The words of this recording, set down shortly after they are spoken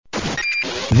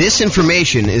This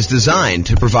information is designed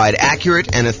to provide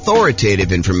accurate and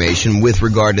authoritative information with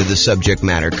regard to the subject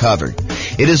matter covered.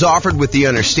 It is offered with the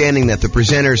understanding that the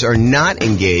presenters are not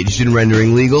engaged in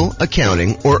rendering legal,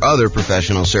 accounting, or other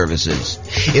professional services.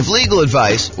 If legal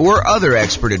advice or other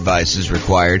expert advice is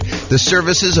required, the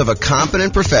services of a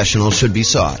competent professional should be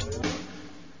sought.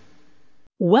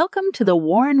 Welcome to the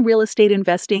Warren Real Estate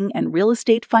Investing and Real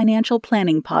Estate Financial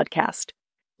Planning Podcast.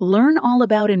 Learn all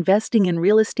about investing in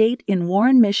real estate in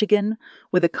Warren, Michigan,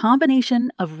 with a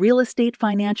combination of real estate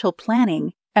financial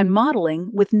planning and modeling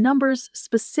with numbers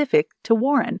specific to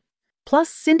Warren, plus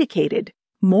syndicated,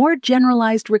 more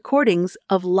generalized recordings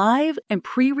of live and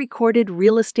pre-recorded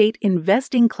real estate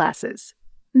investing classes,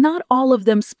 not all of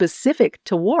them specific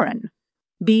to Warren.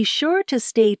 Be sure to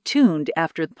stay tuned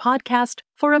after the podcast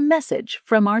for a message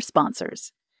from our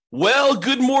sponsors. Well,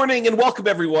 good morning and welcome,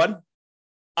 everyone.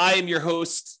 I am your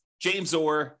host, James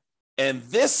Orr, and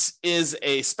this is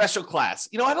a special class.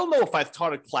 I don't know if I've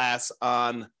taught a class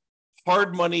on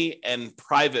hard money and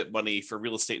private money for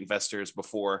real estate investors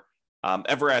before,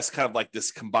 ever as kind of like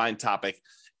this combined topic.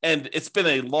 And it's been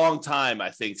a long time,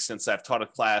 I think, since I've taught a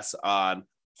class on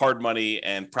hard money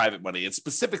and private money, and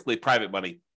specifically private money.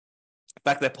 In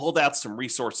fact, I pulled out some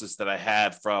resources that I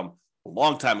had from a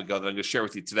long time ago that I'm going to share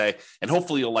with you today, and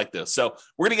hopefully you'll like this. So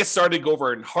we're going to get started, go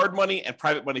over in hard money and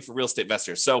private money for real estate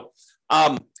investors. So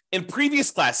in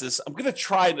previous classes, I'm going to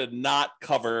try to not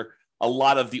cover a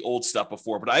lot of the old stuff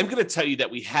before, but I'm going to tell you that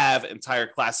we have entire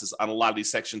classes on a lot of these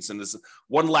sections, and there's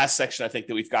one last section I think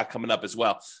that we've got coming up as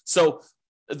well. So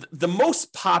the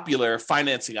most popular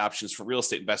financing options for real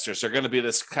estate investors are going to be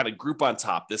this kind of group on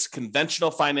top, this conventional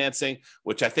financing,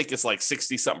 which I think is like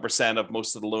 60-something% of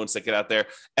most of the loans that get out there.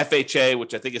 FHA,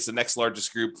 which I think is the next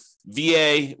largest group.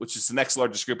 VA, which is the next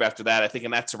largest group after that, I think,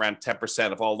 and that's around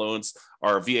 10% of all loans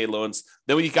are VA loans.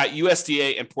 Then when you got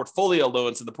USDA and portfolio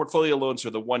loans, and the portfolio loans are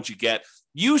the ones you get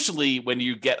usually when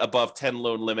you get above 10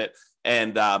 loan limit,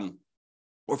 and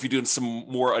or if you're doing some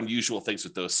more unusual things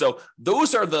with those. So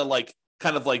those are the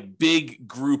kind of big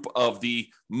group of the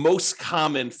most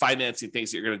common financing things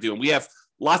that you're going to do. And we have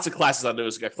lots of classes on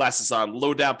those. We've got classes on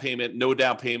low down payment, no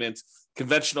down payment,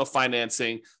 conventional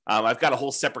financing. I've got a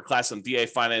whole separate class on VA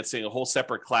financing, a whole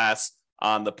separate class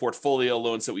on the portfolio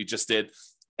loans that we just did.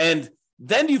 And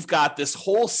then you've got this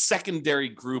whole secondary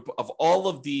group of all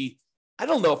of the, I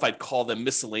don't know if I'd call them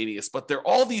miscellaneous, but they're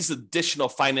all these additional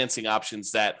financing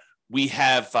options that we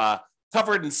have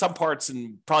covered in some parts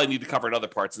and probably need to cover in other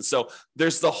parts. And so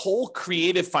there's the whole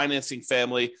creative financing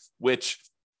family, which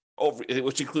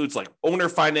includes like owner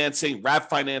financing, wrap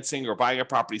financing, or buying a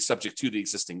property subject to the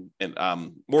existing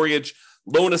mortgage,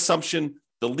 loan assumption,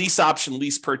 the lease option,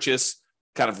 lease purchase,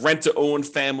 kind of rent to own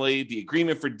family, the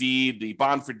agreement for deed, the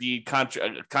bond for deed,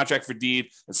 contract for deed,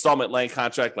 installment land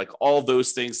contract, like all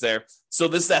those things there. So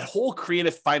there's that whole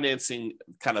creative financing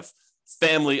kind of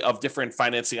family of different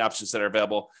financing options that are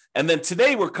available. And then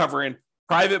today we're covering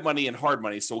private money and hard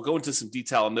money. So we'll go into some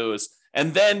detail on those.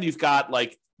 And then you've got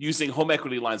using home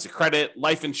equity lines of credit,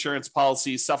 life insurance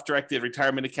policies, self-directed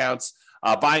retirement accounts,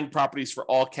 buying properties for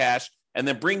all cash, and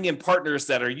then bringing in partners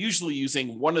that are usually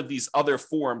using one of these other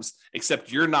forms,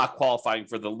 except you're not qualifying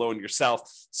for the loan yourself.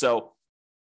 So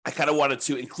I kind of wanted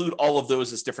to include all of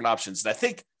those as different options. And I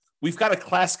think we've got a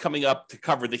class coming up to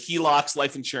cover the HELOCs,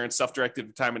 life insurance, self-directed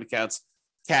retirement accounts,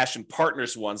 cash, and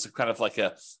partners ones, kind of like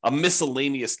a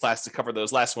miscellaneous class to cover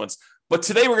those last ones. But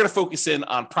today we're going to focus in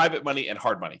on private money and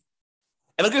hard money.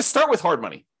 And I'm going to start with hard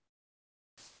money.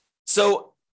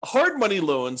 So hard money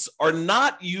loans are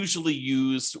not usually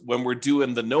used when we're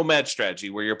doing the nomad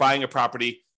strategy, where you're buying a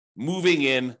property, moving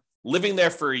in, living there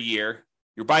for a year.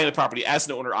 You're buying the property as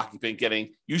an owner-occupant,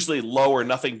 getting usually low or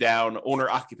nothing down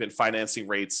owner-occupant financing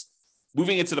rates,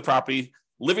 moving into the property,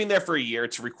 living there for a year.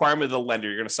 It's a requirement of the lender.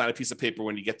 You're going to sign a piece of paper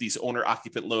when you get these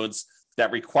owner-occupant loans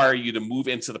that require you to move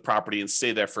into the property and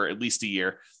stay there for at least a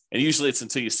year. And usually it's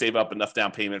until you save up enough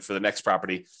down payment for the next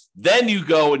property. Then you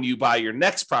go and you buy your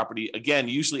next property, again,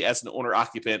 usually as an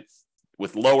owner-occupant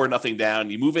with low or nothing down.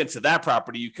 You move into that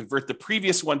property, you convert the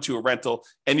previous one to a rental,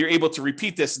 and you're able to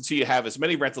repeat this until you have as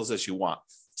many rentals as you want.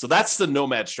 So that's the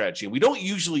nomad strategy. We don't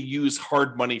usually use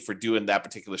hard money for doing that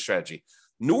particular strategy,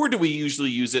 nor do we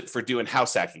usually use it for doing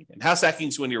house hacking. And house hacking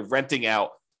is when you're renting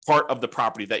out part of the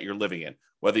property that you're living in,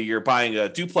 whether you're buying a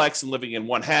duplex and living in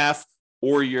one half,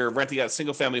 or you're renting out a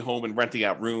single family home and renting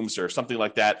out rooms or something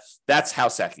like that. That's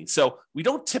house hacking. So we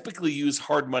don't typically use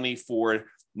hard money for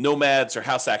nomads or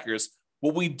house hackers.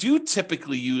 What we do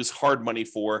typically use hard money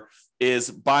for is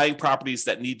buying properties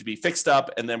that need to be fixed up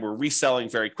and then we're reselling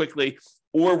very quickly,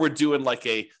 or we're doing like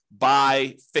a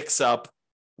buy, fix up,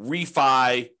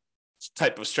 refi,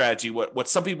 type of strategy, what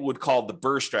some people would call the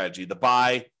BRRRR strategy, the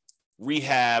buy,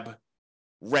 rehab,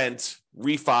 rent,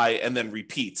 refi, and then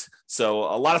repeat. So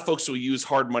a lot of folks will use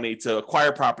hard money to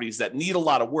acquire properties that need a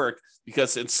lot of work,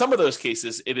 because in some of those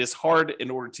cases, it is hard in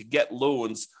order to get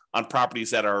loans on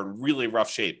properties that are in really rough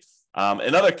shape.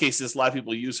 In other cases, a lot of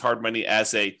people use hard money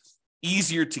as a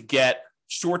easier to get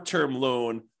short-term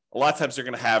loan. A lot of times they're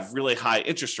going to have really high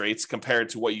interest rates compared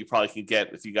to what you probably can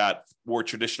get if you got more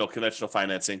traditional conventional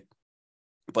financing.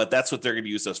 But that's what they're going to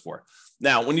use those for.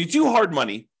 Now, when you do hard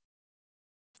money,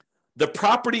 the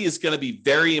property is going to be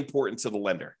very important to the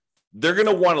lender. They're going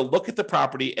to want to look at the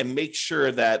property and make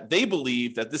sure that they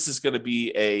believe that this is going to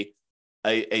be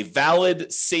a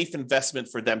valid, safe investment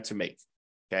for them to make.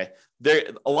 Okay.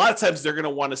 A lot of times they're going to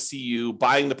want to see you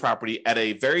buying the property at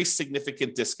a very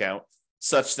significant discount,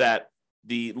 such that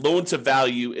the loan to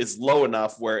value is low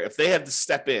enough where if they had to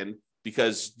step in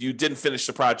because you didn't finish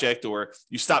the project or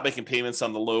you stop making payments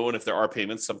on the loan, if there are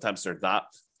payments, sometimes they're not.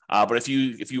 But if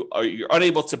you're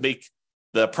unable to make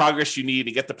the progress you need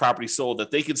to get the property sold,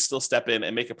 that they can still step in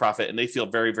and make a profit, and they feel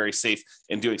very, very safe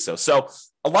in doing so. So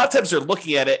a lot of times they're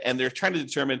looking at it and they're trying to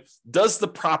determine, does the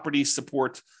property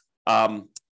support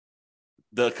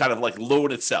the kind of like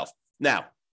loan itself? Now,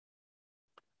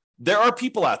 there are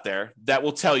people out there that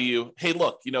will tell you, hey,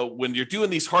 look, when you're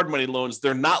doing these hard money loans,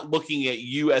 they're not looking at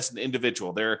you as an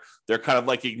individual. They're kind of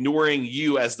like ignoring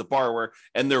you as the borrower,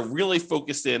 and they're really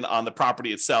focused in on the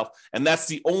property itself. And that's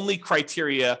the only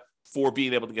criteria for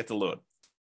being able to get the loan.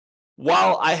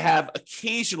 While I have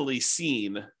occasionally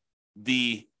seen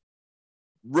the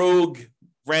rogue,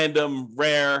 random,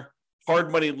 rare,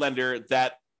 hard money lender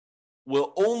that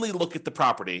will only look at the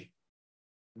property,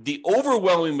 the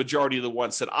overwhelming majority of the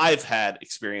ones that I've had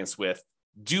experience with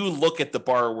do look at the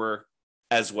borrower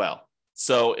as well.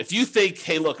 So if you think,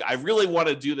 hey, look, I really want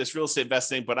to do this real estate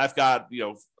investing, but I've got,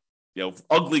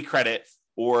 ugly credit,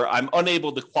 or I'm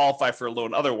unable to qualify for a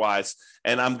loan otherwise,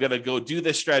 and I'm going to go do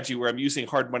this strategy where I'm using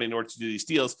hard money in order to do these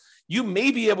deals, you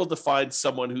may be able to find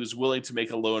someone who's willing to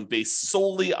make a loan based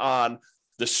solely on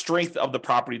the strength of the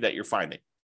property that you're finding.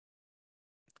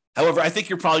 However, I think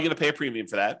you're probably going to pay a premium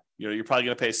for that. You're probably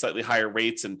going to pay slightly higher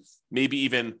rates and maybe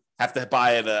even have to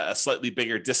buy at a slightly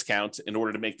bigger discount in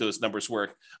order to make those numbers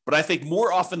work. But I think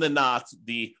more often than not,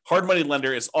 the hard money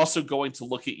lender is also going to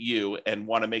look at you and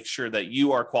want to make sure that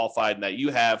you are qualified and that you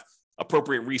have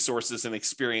appropriate resources and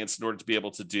experience in order to be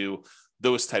able to do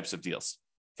those types of deals.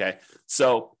 Okay.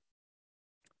 So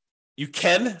you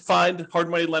can find hard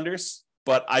money lenders,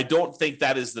 but I don't think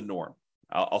that is the norm.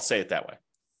 I'll say it that way.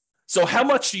 So how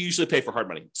much do you usually pay for hard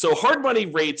money? So hard money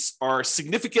rates are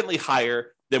significantly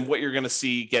higher than what you're going to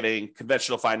see getting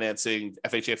conventional financing,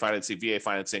 FHA financing, VA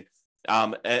financing.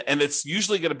 And it's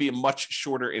usually going to be much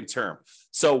shorter in term.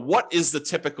 So what is the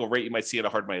typical rate you might see in a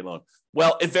hard money loan?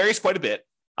 Well, it varies quite a bit.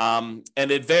 And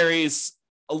it varies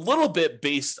a little bit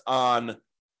based on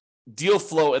deal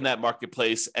flow in that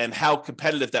marketplace and how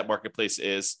competitive that marketplace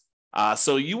is.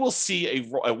 So you will see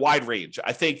a wide range.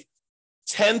 I think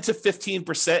 10 to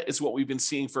 15% is what we've been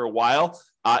seeing for a while.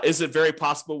 Is it very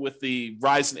possible with the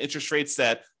rise in interest rates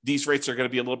that these rates are going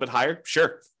to be a little bit higher?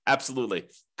 Sure, absolutely.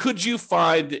 Could you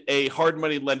find a hard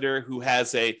money lender who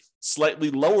has a slightly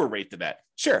lower rate than that?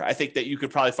 Sure, I think that you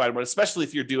could probably find one, especially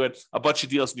if you're doing a bunch of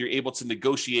deals and you're able to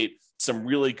negotiate some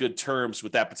really good terms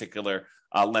with that particular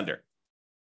lender.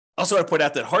 Also, I point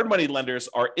out that hard money lenders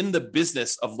are in the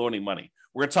business of loaning money.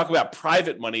 We're going to talk about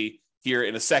private money here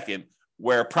in a second,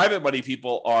 where private money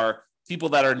people are people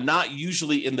that are not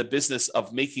usually in the business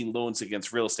of making loans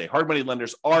against real estate. Hard money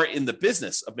lenders are in the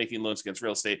business of making loans against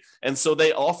real estate, and so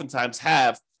they oftentimes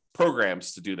have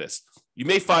programs to do this. You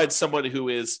may find someone who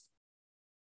is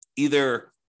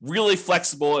either really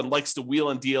flexible and likes to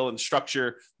wheel and deal and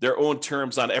structure their own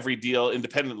terms on every deal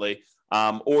independently,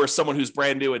 or someone who's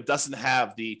brand new and doesn't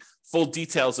have the full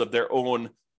details of their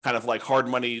own kind of like hard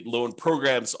money loan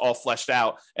programs all fleshed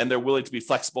out, and they're willing to be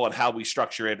flexible on how we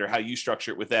structure it or how you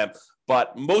structure it with them.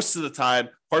 But most of the time,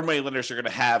 hard money lenders are going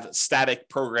to have static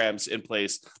programs in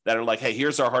place that are like, hey,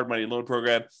 here's our hard money loan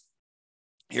program.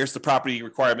 Here's the property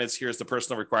requirements. Here's the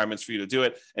personal requirements for you to do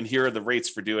it. And here are the rates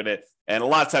for doing it. And a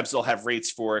lot of times they'll have rates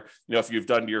for, if you've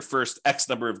done your first X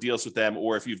number of deals with them,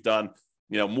 or if you've done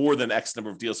more than X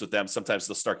number of deals with them, sometimes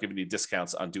they'll start giving you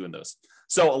discounts on doing those.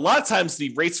 So a lot of times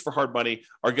the rates for hard money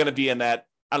are going to be in that,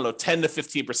 10 to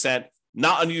 15%,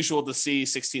 not unusual to see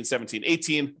 16, 17,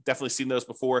 18, definitely seen those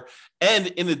before. And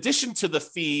in addition to the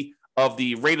fee of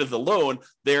the rate of the loan,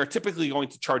 they're typically going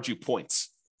to charge you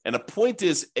points. And a point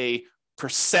is a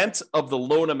percent of the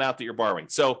loan amount that you're borrowing.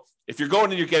 So if you're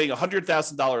going and you're getting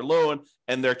 $100,000 loan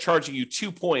and they're charging you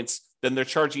 2 points, then they're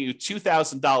charging you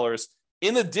 $2,000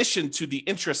 in addition to the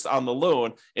interest on the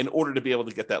loan in order to be able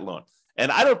to get that loan.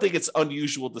 And I don't think it's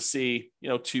unusual to see,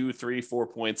 2, 3, 4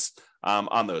 points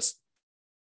on those.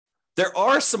 There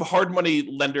are some hard money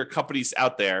lender companies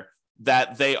out there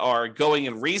that they are going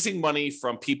and raising money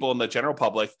from people in the general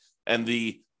public, and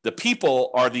the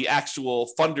people are the actual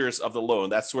funders of the loan.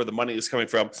 That's where the money is coming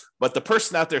from. But the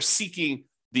person out there seeking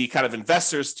the kind of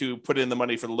investors to put in the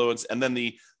money for the loans, and then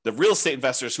the real estate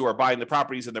investors who are buying the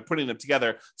properties and they're putting them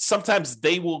together, sometimes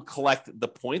they will collect the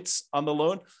points on the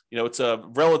loan. It's a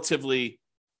relatively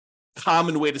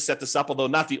common way to set this up, although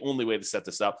not the only way to set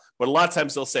this up. But a lot of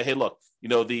times they'll say, hey, look,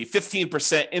 the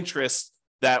 15% interest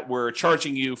that we're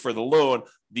charging you for the loan,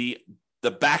 the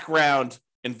background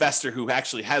investor who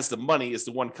actually has the money is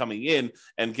the one coming in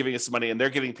and giving us the money, and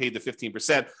they're getting paid the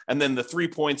 15%. And then the 3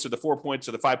 points or the 4 points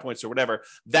or the 5 points or whatever,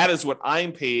 that is what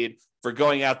I'm paid for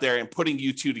going out there and putting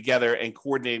you two together and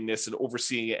coordinating this and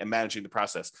overseeing it and managing the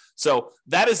process. So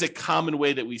that is a common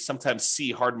way that we sometimes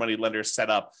see hard money lenders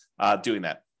set up doing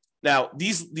that. Now,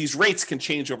 these rates can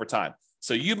change over time.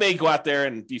 So you may go out there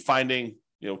and be finding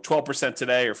 12%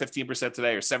 today or 15%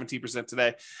 today or 17%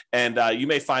 today. And you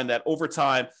may find that over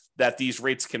time that these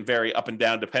rates can vary up and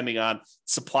down depending on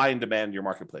supply and demand in your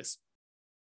marketplace.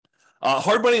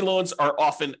 Hard money loans are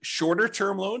often shorter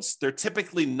term loans. They're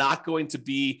typically not going to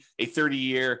be a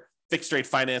 30-year fixed rate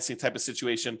financing type of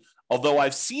situation. Although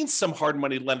I've seen some hard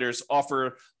money lenders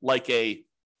offer like a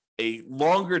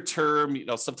longer term,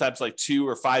 sometimes like 2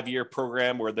 or 5 year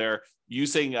program where they're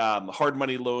using hard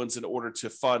money loans in order to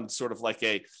fund sort of like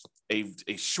a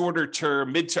shorter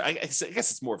term, midterm, I guess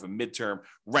it's more of a midterm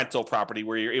rental property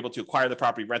where you're able to acquire the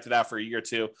property, rent it out for a year or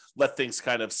two, let things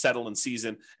kind of settle in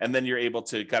season, and then you're able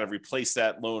to kind of replace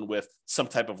that loan with some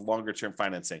type of longer term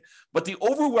financing. But the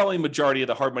overwhelming majority of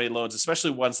the hard money loans,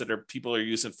 especially ones that people are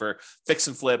using for fix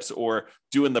and flips or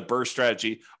doing the BRRRR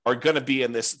strategy, are going to be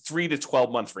in this 3 to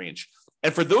 12 month range.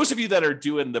 And for those of you that are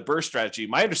doing the BRRRR strategy,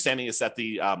 my understanding is that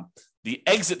the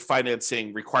exit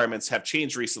financing requirements have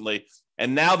changed recently.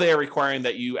 And now they are requiring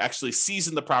that you actually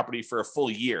season the property for a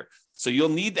full year. So you'll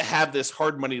need to have this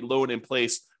hard money loan in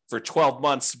place for 12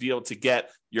 months to be able to get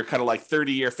your kind of like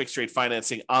 30-year fixed rate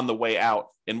financing on the way out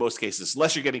in most cases,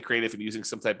 unless you're getting creative and using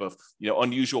some type of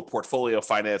unusual portfolio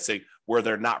financing where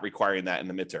they're not requiring that in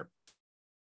the midterm.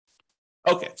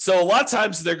 Okay, so a lot of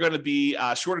times they're going to be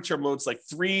shorter term loans, like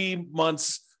 3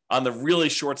 months on the really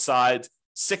short side.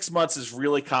 6 months is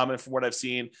really common from what I've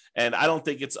seen. And I don't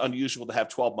think it's unusual to have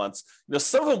 12 months.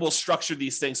 Some of them will structure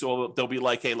these things. So they'll be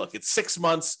like, hey, look, it's 6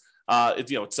 months. It's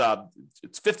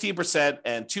 15%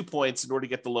 and 2 points in order to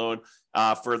get the loan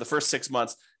for the first 6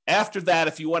 months. After that,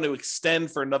 if you want to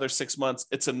extend for another 6 months,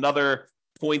 it's another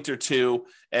point or two.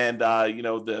 And,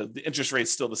 the interest rate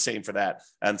is still the same for that.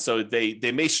 And so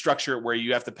they may structure it where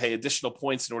you have to pay additional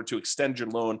points in order to extend your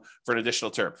loan for an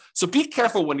additional term. So be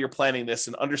careful when you're planning this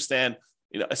and understand,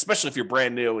 especially if you're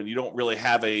brand new and you don't really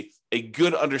have a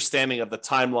good understanding of the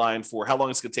timeline for how long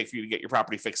it's going to take for you to get your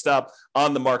property fixed up,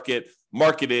 on the market,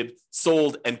 marketed,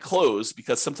 sold, and closed,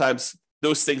 because sometimes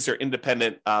those things are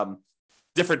independent,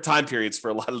 different time periods for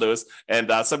a lot of those. And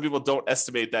some people don't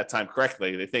estimate that time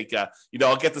correctly. They think,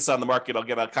 I'll get this on the market, I'll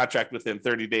get a contract within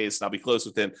 30 days, and I'll be closed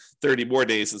within 30 more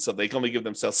days. And so they can only give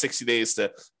themselves 60 days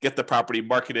to get the property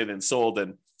marketed and sold.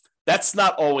 And that's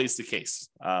not always the case.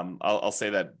 I'll say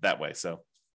that way. So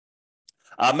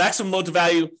maximum loan to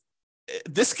value,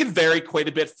 this can vary quite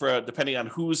a bit depending on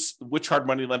which hard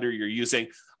money lender you're using.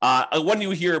 One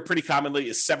you hear pretty commonly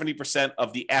is 70%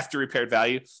 of the after repaired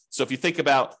value. So if you think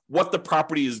about what the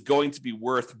property is going to be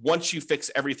worth once you fix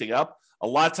everything up, a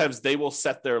lot of times they will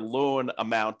set their loan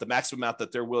amount, the maximum amount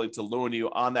that they're willing to loan you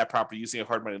on that property using a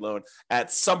hard money loan,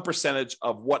 at some percentage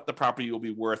of what the property will be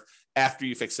worth after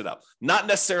you fix it up. Not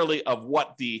necessarily of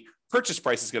what the purchase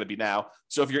price is going to be now.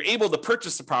 So if you're able to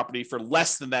purchase the property for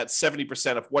less than that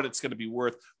 70% of what it's going to be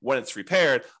worth when it's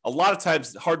repaired, a lot of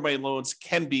times hard money loans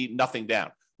can be nothing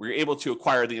down, where you're able to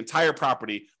acquire the entire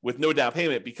property with no down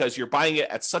payment because you're buying it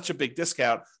at such a big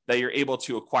discount that you're able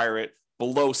to acquire it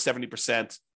below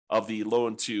 70% of the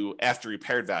loan to after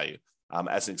repaired value,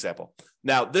 as an example.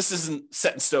 Now, this isn't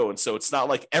set in stone, so it's not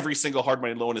like every single hard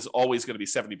money loan is always going to be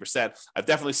 70%. I've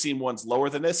definitely seen ones lower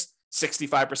than this.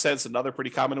 65% is another pretty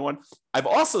common one. I've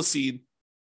also seen,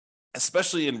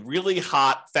 especially in really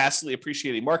hot, fastly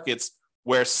appreciating markets,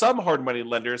 where some hard money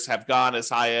lenders have gone as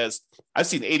high as, I've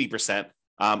seen 80%.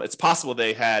 It's possible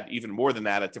they had even more than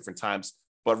that at different times,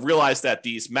 but realize that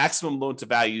these maximum loan to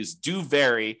values do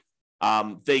vary.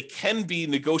 They can be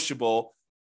negotiable,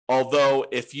 although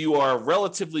if you are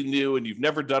relatively new and you've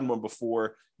never done one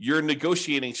before, your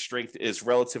negotiating strength is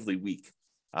relatively weak.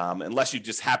 unless you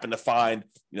just happen to find,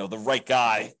 the right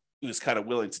guy who's kind of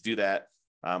willing to do that,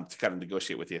 to kind of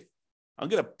negotiate with you. I'm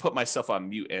going to put myself on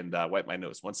mute and wipe my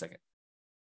nose. 1 second.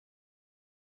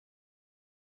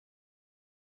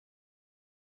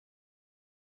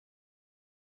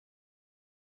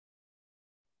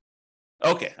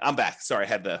 Okay, I'm back. Sorry, I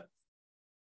had to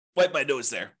wipe my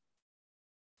nose there.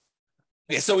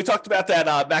 Okay, so we talked about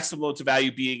that maximum loan to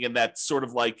value being in that sort of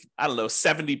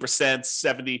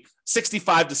 70%,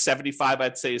 65 to 75,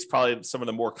 I'd say is probably some of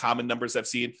the more common numbers I've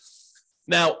seen.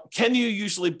 Now, can you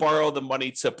usually borrow the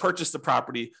money to purchase the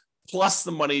property plus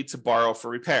the money to borrow for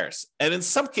repairs? And in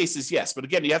some cases, yes. But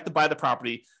again, you have to buy the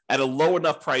property at a low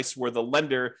enough price where the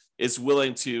lender is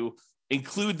willing to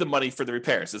include the money for the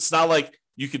repairs. It's not like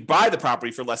you could buy the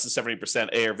property for less than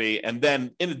 70% ARV, and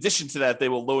then in addition to that, they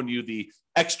will loan you the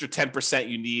extra 10%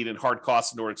 you need in hard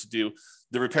costs in order to do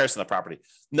the repairs on the property.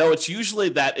 No, it's usually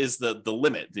that is the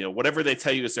limit. Whatever they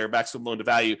tell you is their maximum loan to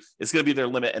value is going to be their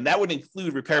limit, and that would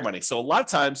include repair money. So a lot of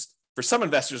times for some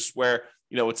investors where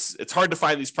it's hard to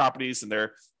find these properties and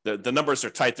the numbers are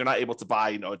tight, they're not able to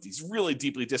buy these really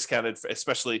deeply discounted,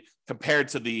 especially compared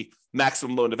to the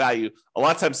maximum loan to value. A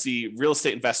lot of times the real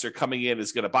estate investor coming in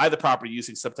is going to buy the property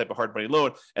using some type of hard money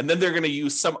loan, and then they're going to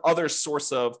use some other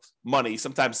source of money,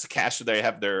 sometimes the cash that they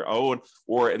have their own,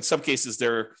 or in some cases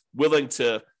they're willing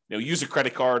to use a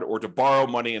credit card or to borrow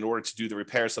money in order to do the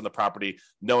repairs on the property,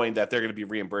 knowing that they're going to be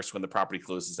reimbursed when the property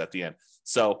closes at the end.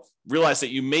 So realize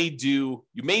that you may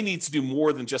need to do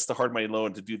more than just the hard money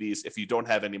loan to do these if you don't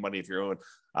have any money of your own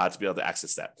to be able to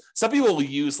access that. Some people will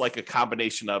use a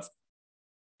combination of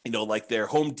their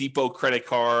Home Depot credit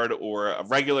card or a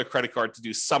regular credit card to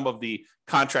do some of the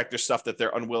contractor stuff that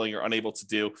they're unwilling or unable to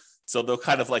do. So they'll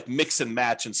kind of mix and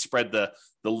match and spread the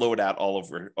load out all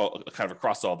over, kind of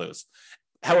across all those.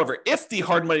 However, if the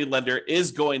hard money lender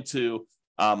is going to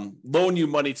loan you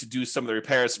money to do some of the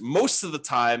repairs, most of the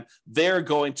time they're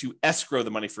going to escrow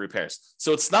the money for repairs.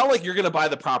 So it's not like you're going to buy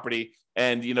the property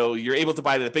and you're able to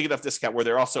buy it at a big enough discount where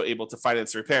they're also able to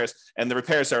finance the repairs, and the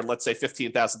repairs are, let's say,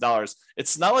 $15,000.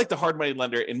 It's not like the hard money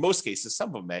lender, in most cases, some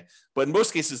of them may, but in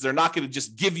most cases, they're not going to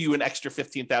just give you an extra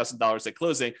 $15,000 at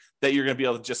closing that you're going to be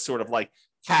able to just sort of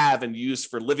have and use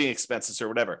for living expenses or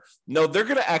whatever. No, they're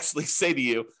going to actually say to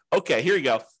you, okay, here you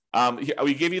go.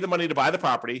 We gave you the money to buy the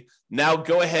property. Now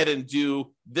go ahead and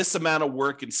do this amount of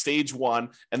work in stage one,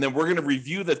 and then we're going to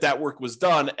review that work was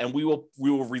done, and we will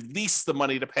release the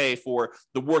money to pay for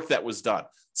the work that was done.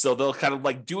 So they'll kind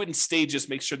of do it in stages,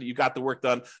 make sure that you got the work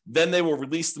done. Then they will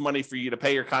release the money for you to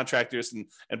pay your contractors and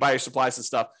buy your supplies and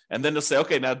stuff. And then they'll say,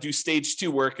 okay, now do stage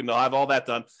 2 work, and they'll have all that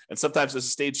done. And sometimes there's a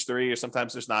stage 3, or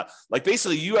sometimes there's not.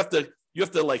 Basically you have to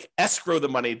escrow the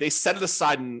money. They set it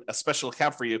aside in a special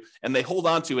account for you, and they hold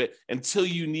on to it until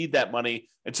you need that money,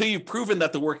 until you've proven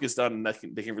that the work is done,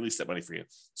 and they can release that money for you.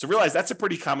 So realize that's a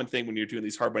pretty common thing when you're doing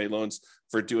these hard money loans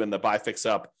for doing the buy, fix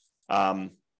up,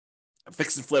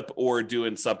 fix and flip, or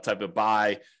doing some type of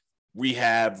buy,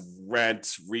 rehab,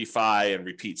 rent, refi, and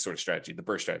repeat sort of strategy, the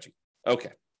BRRRR strategy.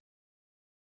 Okay.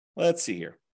 Let's see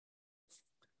here.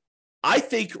 I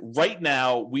think right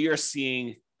now we are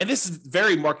seeing, and this is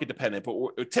very market dependent,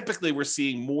 but typically we're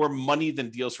seeing more money than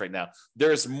deals right now.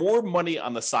 There's more money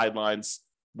on the sidelines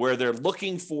where they're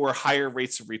looking for higher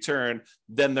rates of return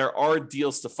than there are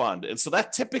deals to fund. And so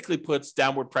that typically puts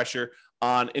downward pressure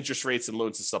on interest rates and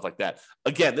loans and stuff like that.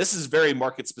 Again, this is very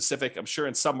market specific. I'm sure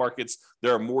in some markets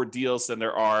there are more deals than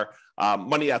there are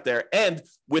money out there. And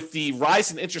with the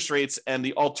rise in interest rates and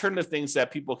the alternative things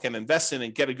that people can invest in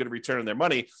and get a good return on their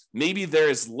money, maybe there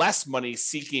is less money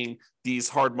seeking these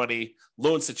hard money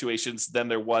loan situations than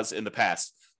there was in the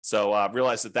past. So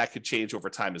realize that could change over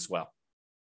time as well.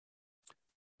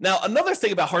 Now, another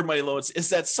thing about hard money loans is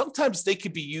that sometimes they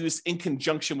could be used in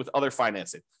conjunction with other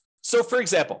financing. So for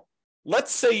example,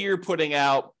 let's say you're putting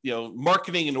out,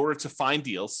 marketing in order to find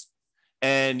deals,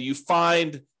 and you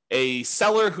find a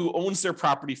seller who owns their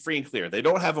property free and clear. They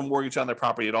don't have a mortgage on their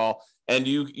property at all. And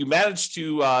you manage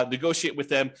to negotiate with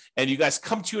them, and you guys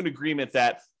come to an agreement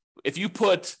that if you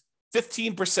put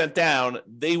 15% down,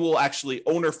 they will actually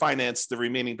owner finance the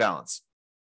remaining balance.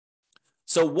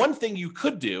 So one thing you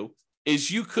could do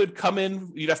is you could come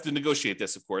in, you'd have to negotiate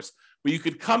this, of course, but you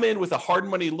could come in with a hard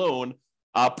money loan,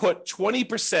 put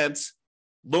 20%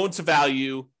 loan to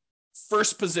value,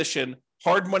 first position,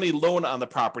 hard money loan on the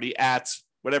property at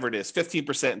whatever it is,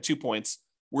 15% and 2 points,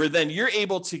 where then you're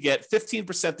able to get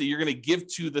 15% that you're going to give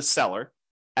to the seller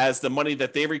as the money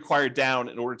that they require down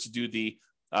in order to do the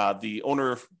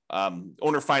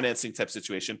owner financing type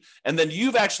situation. And then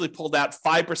you've actually pulled out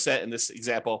 5% in this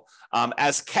example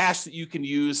as cash that you can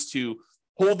use to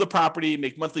hold the property,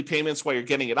 make monthly payments while you're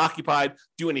getting it occupied,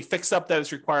 do any fix up that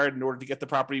is required in order to get the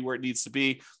property where it needs to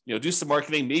be, do some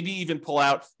marketing, maybe even pull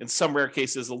out, in some rare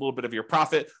cases, a little bit of your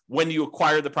profit when you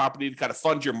acquire the property to kind of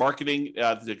fund your marketing,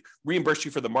 to reimburse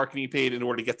you for the marketing you paid in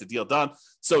order to get the deal done.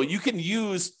 So you can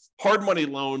use hard money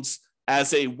loans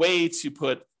as a way to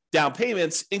put down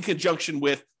payments in conjunction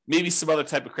with maybe some other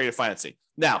type of creative financing.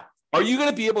 Now, are you going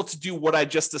to be able to do what I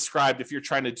just described if you're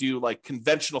trying to do like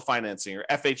conventional financing or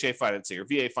FHA financing or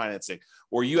VA financing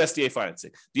or USDA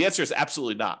financing? The answer is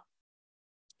absolutely not.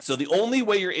 So the only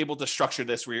way you're able to structure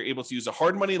this, where you're able to use a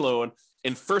hard money loan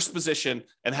in first position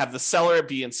and have the seller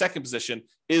be in second position,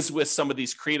 is with some of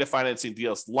these creative financing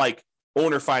deals like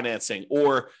owner financing,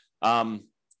 or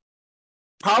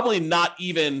probably not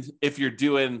even if you're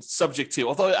doing subject to,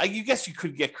 although I guess you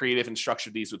could get creative and structure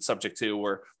these with subject to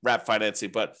or wrap financing,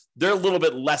 but they're a little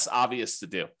bit less obvious to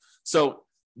do. So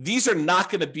these are not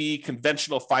going to be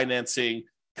conventional financing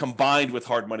combined with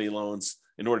hard money loans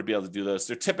in order to be able to do those.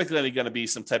 They're typically going to be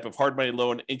some type of hard money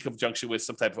loan in conjunction with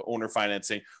some type of owner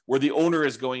financing, where the owner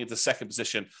is going into second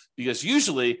position, because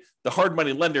usually the hard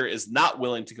money lender is not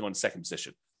willing to go into second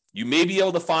position. You may be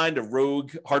able to find a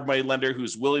rogue hard money lender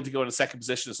who's willing to go into second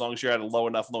position as long as you're at a low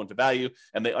enough loan to value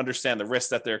and they understand the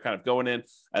risk that they're kind of going in,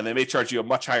 and they may charge you a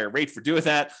much higher rate for doing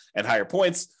that and higher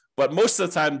points. But most of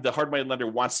the time, the hard money lender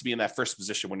wants to be in that first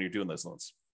position when you're doing those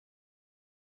loans.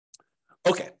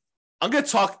 Okay, I'm going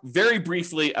to talk very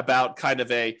briefly about kind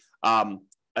of a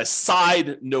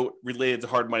side note related to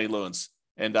hard money loans.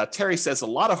 And Terry says a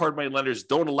lot of hard money lenders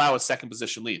don't allow a second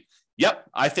position lead. Yep,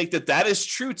 I think that is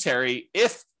true, Terry.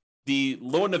 If the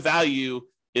loan to value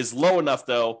is low enough,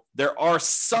 though, there are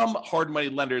some hard money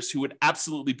lenders who would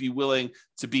absolutely be willing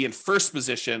to be in first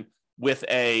position with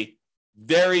a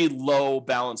very low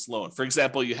balance loan. For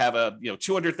example, you have a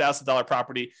 $200,000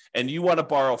 property and you want to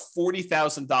borrow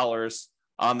 $40,000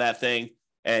 on that thing,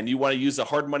 and you want to use a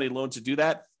hard money loan to do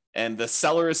that, and the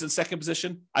seller is in second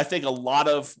position. I think a lot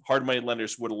of hard money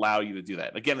lenders would allow you to do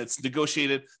that. Again, it's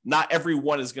negotiated. Not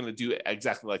everyone is going to do it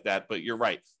exactly like that, but you're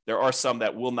right. There are some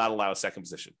that will not allow a second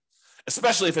position,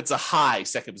 especially if it's a high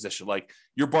second position. Like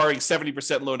you're borrowing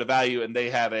 70% loan to value and they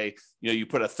have you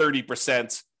put a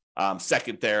 30%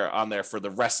 second there on there for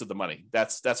the rest of the money.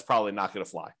 That's probably not going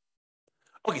to fly.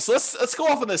 Okay, so let's go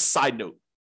off on this side note.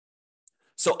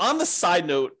 So on the side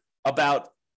note about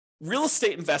real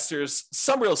estate investors,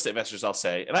 some real estate investors, I'll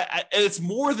say, and it's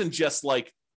more than just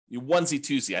like onesie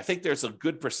twosie. I think there's a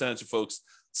good percentage of folks.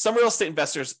 Some real estate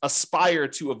investors aspire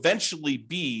to eventually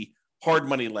be hard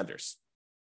money lenders.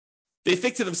 They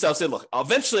think to themselves, "Hey, look,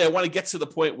 eventually I want to get to the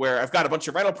point where I've got a bunch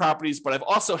of rental properties, but I've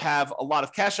also have a lot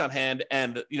of cash on hand,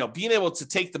 and being able to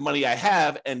take the money I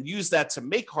have and use that to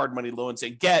make hard money loans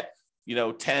and get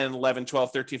 10, 11,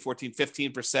 12, 13, 14,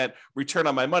 15% return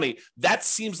on my money. That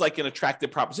seems like an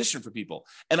attractive proposition for people."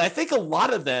 And I think a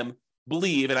lot of them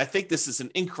believe, and I think this is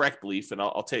an incorrect belief, and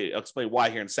I'll explain why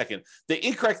here in a second. They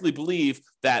incorrectly believe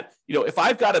that, if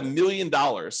I've got $1 million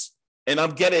and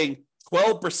I'm getting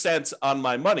 12% on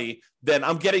my money, then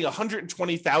I'm getting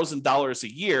 $120,000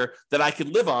 a year that I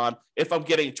can live on if I'm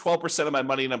getting 12% of my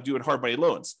money and I'm doing hard money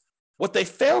loans. What they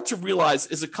fail to realize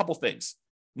is a couple things.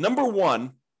 Number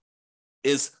one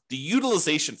is the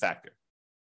utilization factor.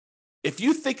 If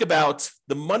you think about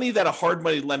the money that a hard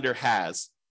money lender has,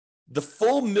 the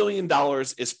full $1 million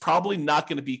is probably not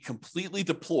going to be completely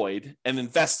deployed and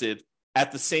invested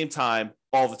at the same time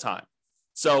all the time.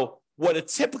 So what it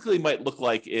typically might look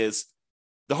like is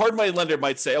the hard money lender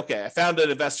might say, okay, I found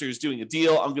an investor who's doing a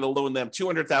deal. I'm going to loan them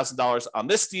 $200,000 on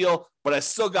this deal, but I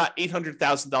still got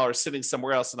 $800,000 sitting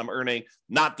somewhere else and I'm earning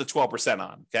not the 12%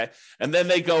 on, okay? And then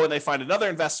they go and they find another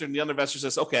investor, and the other investor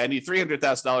says, okay, I need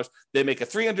 $300,000. They make a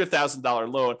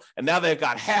 $300,000 loan, and now they've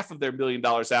got half of their $1 million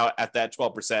out at that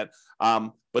 12%.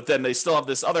 But then they still have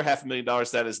this other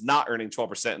 $500,000 that is not earning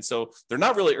 12%. And so they're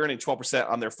not really earning 12%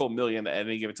 on their full $1 million at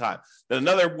any given time. Then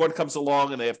another one comes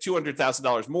along and they have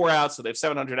 $200,000 more out. So they have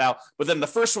 $700,000 out, but then the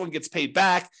first one gets paid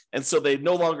back. And so they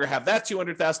no longer have that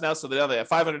 $200,000 out. So now they have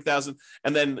 $500,000.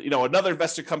 And then, another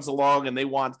investor comes along and they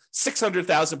want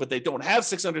 $600,000, but they don't have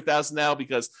 $600,000 now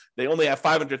because they only have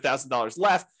 $500,000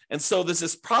 left. And so there's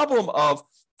this problem of,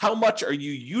 how much are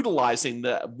you utilizing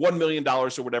the $1 million or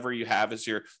whatever you have as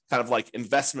your kind of like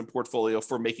investment portfolio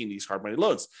for making these hard money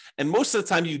loans? And most of the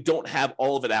time you don't have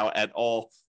all of it out at all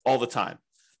the time.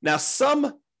 Now,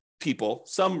 some people,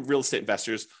 some real estate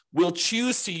investors will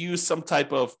choose to use some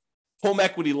type of home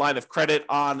equity line of credit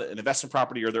on an investment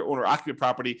property or their owner occupant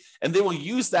property, and they will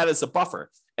use that as a buffer.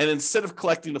 And instead of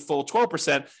collecting the full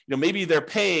 12%, maybe they're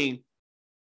paying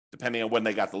depending on when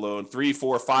they got the loan, 3,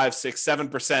 4, 5, 6,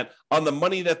 7% on the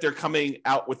money that they're coming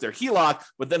out with their HELOC,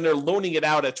 but then they're loaning it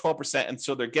out at 12%. And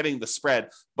so they're getting the spread,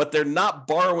 but they're not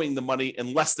borrowing the money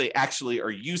unless they actually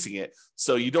are using it.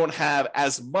 So you don't have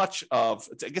as much of,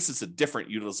 I guess it's a different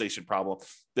utilization problem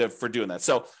for doing that.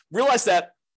 So realize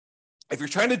that if you're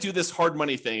trying to do this hard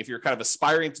money thing, if you're kind of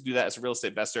aspiring to do that as a real estate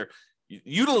investor,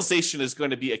 utilization is going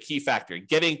to be a key factor.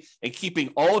 Getting and keeping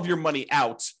all of your money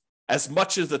out as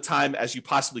much of the time as you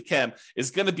possibly can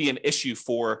is going to be an issue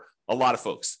for a lot of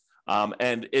folks.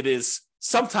 And it is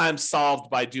sometimes solved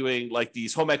by doing like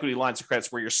these home equity lines of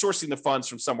credits where you're sourcing the funds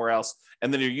from somewhere else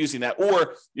and then you're using that,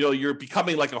 or you're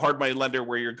becoming like a hard money lender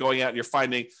where you're going out and you're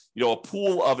finding a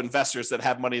pool of investors that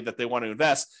have money that they want to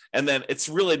invest, and then it's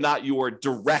really not your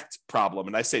direct problem.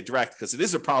 And I say direct because it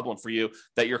is a problem for you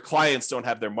that your clients don't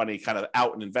have their money kind of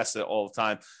out and invested all the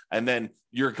time, and then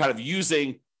you're kind of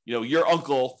using your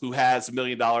uncle who has $1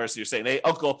 million. You're saying, hey,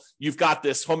 uncle, you've got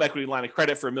this home equity line of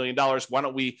credit for $1 million. Why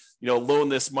don't we, loan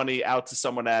this money out to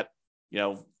someone at,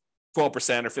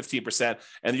 12% or 15%.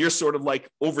 And you're sort of like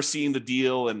overseeing the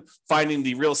deal and finding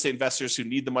the real estate investors who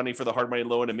need the money for the hard money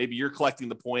loan. And maybe you're collecting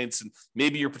the points and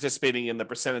maybe you're participating in the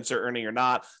percentage they're earning or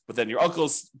not. But then your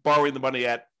uncle's borrowing the money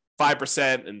at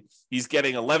 5% and he's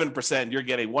getting 11% and you're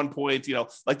getting 1 point,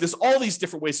 like there's all these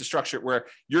different ways to structure it where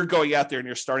you're going out there and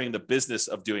you're starting the business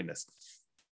of doing this.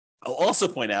 I'll also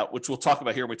point out, which we'll talk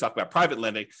about here when we talk about private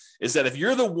lending, is that if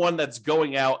you're the one that's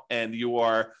going out and you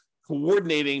are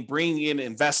coordinating, bringing in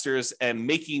investors and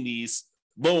making these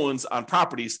loans on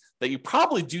properties, that you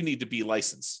probably do need to be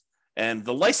licensed. And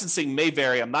the licensing may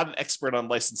vary. I'm not an expert on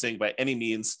licensing by any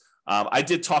means. I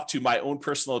did talk to my own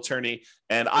personal attorney,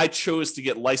 and I chose to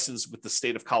get licensed with the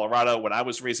state of Colorado when I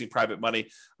was raising private money.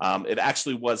 It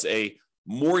actually was a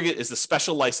mortgage, is a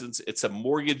special license. It's a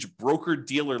mortgage broker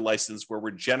dealer license where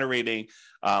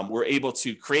we're able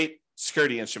to create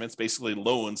security instruments, basically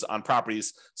loans on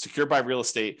properties secured by real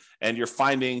estate, and you're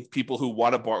finding people who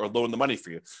want to borrow or loan the money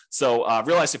for you. So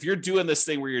realize if you're doing this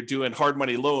thing where you're doing hard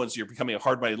money loans, you're becoming a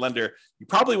hard money lender, you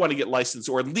probably want to get licensed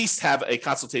or at least have a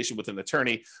consultation with an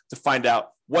attorney to find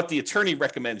out what the attorney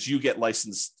recommends you get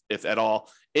licensed, if at all,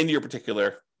 in your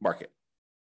particular market.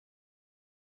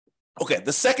 Okay,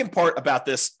 the second part about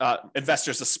this,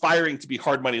 investors aspiring to be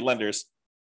hard money lenders,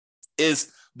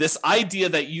 is this idea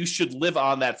that you should live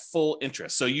on that full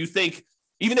interest. So you think,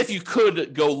 even if you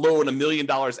could go loan $1 million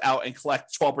out and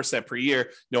collect 12% per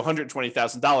year,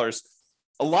 $120,000,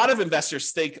 a lot of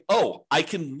investors think, oh, I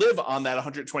can live on that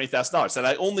 $120,000, and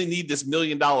I only need this $1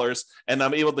 million, and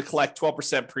I'm able to collect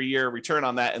 12% per year return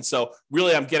on that. And so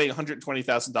really I'm getting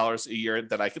 $120,000 a year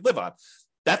that I could live on.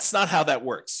 That's not how that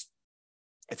works.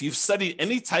 If you've studied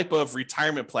any type of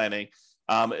retirement planning,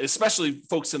 especially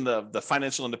folks in the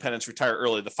financial independence, retire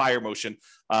early, the FIRE motion,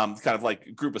 kind of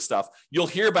like group of stuff, you'll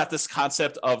hear about this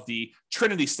concept of the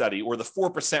Trinity study or the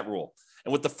 4% rule.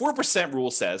 And what the 4%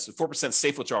 rule says, the 4%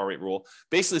 safe withdrawal rate rule,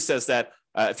 basically says that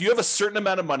if you have a certain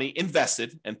amount of money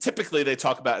invested, and typically they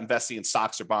talk about investing in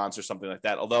stocks or bonds or something like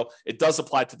that, although it does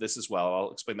apply to this as well.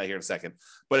 I'll explain that here in a second.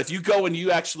 But if you go and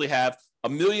you actually have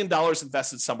 $1 million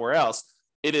invested somewhere else,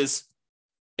 it is,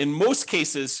 in most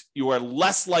cases, you are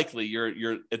less likely,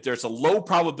 there's a low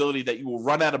probability that you will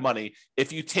run out of money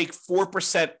if you take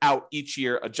 4% out each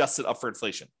year, adjusted up for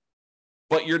inflation.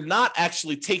 But you're not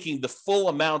actually taking the full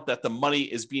amount that the money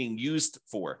is being used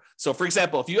for. So for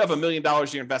example, if you have $1 million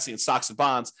you're investing in stocks and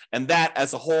bonds, and that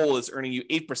as a whole is earning you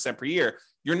 8% per year,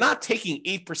 you're not taking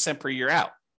 8% per year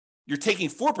out. You're taking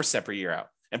 4% per year out.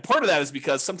 And part of that is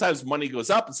because sometimes money goes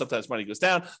up and sometimes money goes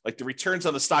down. Like the returns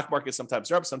on the stock market,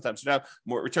 sometimes are up, sometimes are down.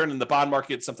 More return in the bond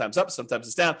market, sometimes up, sometimes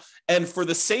it's down. And for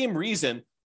the same reason,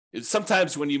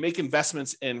 sometimes when you make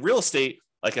investments in real estate,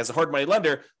 like as a hard money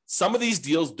lender, some of these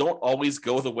deals don't always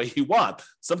go the way you want.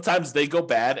 Sometimes they go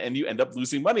bad and you end up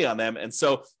losing money on them. And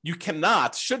so you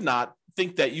should not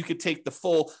think that you could take the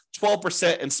full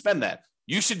 12% and spend that.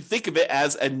 You should think of it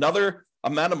as another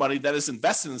amount of money that is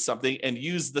invested in something and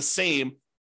use the same,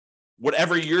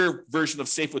 whatever your version of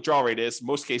safe withdrawal rate is.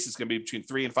 Most cases it's going to be between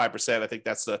 3 and 5%. I think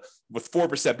that's with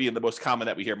 4% being the most common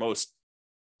that we hear most.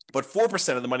 But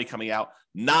 4% of the money coming out,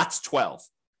 not 12.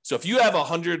 So if you have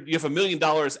 $1 million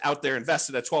out there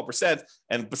invested at 12%,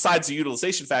 and besides the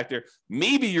utilization factor,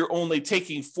 maybe you're only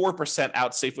taking 4%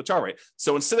 out safe withdrawal rate.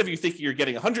 So instead of you thinking you're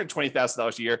getting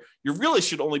 $120,000 a year, you really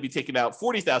should only be taking out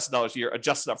 $40,000 a year,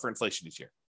 adjusted up for inflation each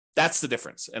year. That's the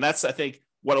difference. And that's, I think,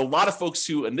 what a lot of folks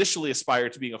who initially aspire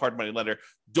to being a hard money lender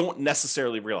don't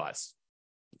necessarily realize.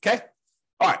 Okay.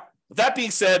 All right. With that being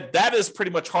said, that is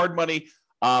pretty much hard money.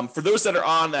 For those that are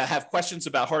on that have questions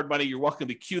about hard money, you're welcome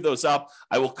to queue those up.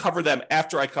 I will cover them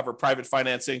after I cover private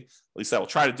financing. At least I will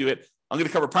try to do it. I'm going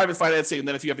to cover private financing, and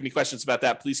then if you have any questions about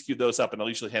that, please queue those up, and I'll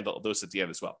usually handle those at the end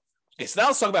as well. Okay, so now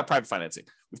let's talk about private financing.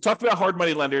 We've talked about hard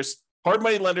money lenders. Hard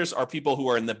money lenders are people who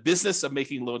are in the business of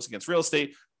making loans against real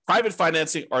estate. Private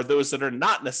financing are those that are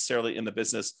not necessarily in the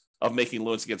business of making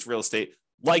loans against real estate,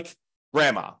 like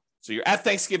grandma. So you're at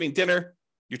Thanksgiving dinner,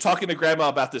 you're talking to grandma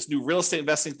about this new real estate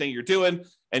investing thing you're doing,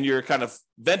 and you're kind of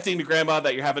venting to grandma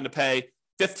that you're having to pay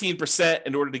 15%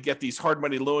 in order to get these hard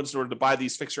money loans in order to buy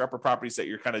these fixer-upper properties that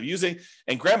you're kind of using.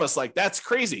 And grandma's like, that's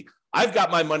crazy. I've got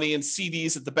my money in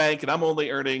CDs at the bank, and I'm only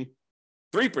earning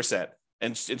 3%.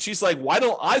 And she's like, why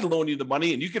don't I loan you the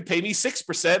money and you can pay me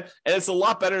 6%? And it's a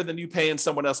lot better than you paying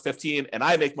someone else 15, and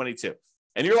I make money too.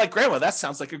 And you're like, grandma, that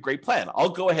sounds like a great plan. I'll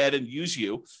go ahead and use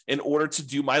you in order to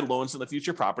do my loans on the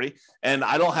future property. And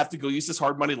I don't have to go use this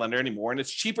hard money lender anymore. And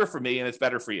it's cheaper for me and it's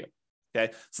better for you.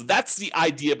 Okay. So that's the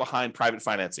idea behind private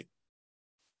financing.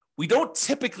 We don't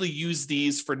typically use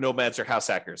these for nomads or house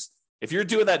hackers. If you're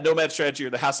doing that nomad strategy or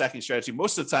the house hacking strategy,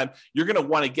 most of the time, you're going to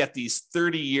want to get these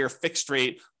 30-year fixed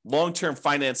rate, long-term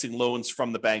financing loans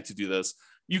from the bank to do this.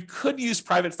 You could use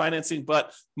private financing,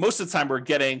 but most of the time we're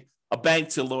getting a bank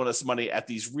to loan us money at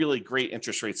these really great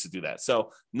interest rates to do that.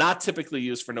 So not typically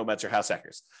used for nomads or house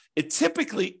hackers. It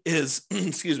typically is,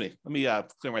 excuse me, let me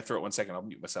clear my throat 1 second. I'll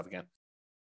mute myself again.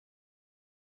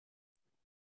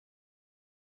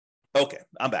 Okay,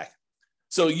 I'm back.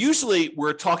 So usually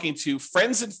we're talking to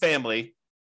friends and family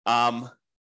and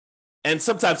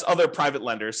sometimes other private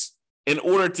lenders in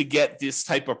order to get this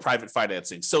type of private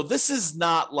financing. So this is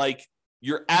not like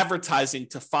you're advertising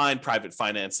to find private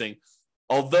financing,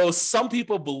 although some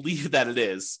people believe that it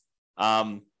is.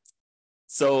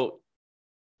 So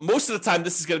most of the time,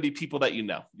 this is going to be people that you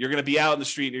know. You're going to be out in the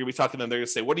street, and you're going to be talking to them. They're going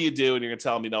to say, what do you do? And you're going to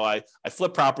tell them, I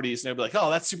flip properties. And they'll be like,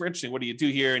 oh, that's super interesting. What do you do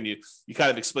here? And you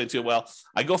kind of explain to them, well,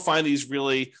 I go find these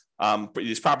really,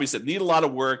 these properties that need a lot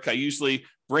of work. I usually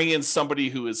bring in somebody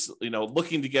who is,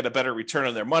 looking to get a better return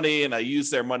on their money. And I use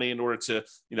their money in order to,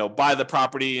 buy the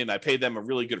property, and I pay them a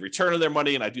really good return on their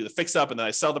money. And I do the fix up, and then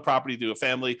I sell the property to a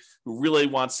family who really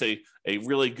wants a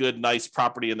really good, nice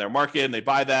property in their market. And they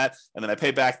buy that. And then I pay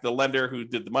back the lender who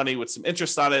did the money with some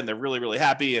interest on it. And they're really, really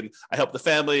happy. And I help the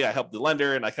family, I help the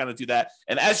lender, and I kind of do that.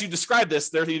 And as you describe this,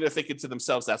 they're either thinking to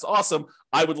themselves, that's awesome.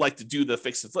 I would like to do the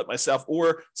fix and flip myself.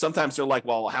 Or sometimes they're like,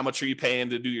 well, how much are you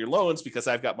paying to do your loans? Because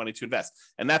I've got money to invest.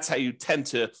 And that's how you tend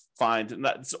to find, and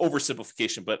that's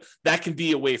oversimplification, but that can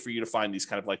be a way for you to find these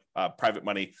kind of like private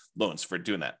money loans for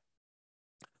doing that.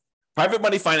 Private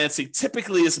money financing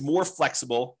typically is more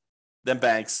flexible than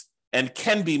banks and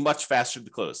can be much faster to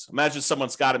close. Imagine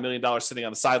someone's got $1 million sitting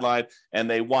on the sideline and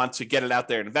they want to get it out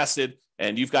there and invested,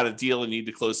 and you've got a deal and you need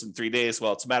to close in 3 days.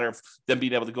 Well, it's a matter of them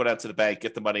being able to go down to the bank,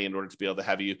 get the money in order to be able to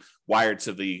have you wired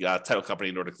to the title company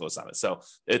in order to close on it. So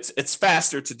it's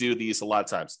faster to do these a lot of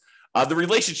times. The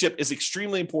relationship is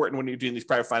extremely important when you're doing these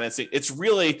private financing. It's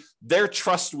really their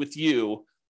trust with you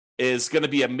is going to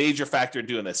be a major factor in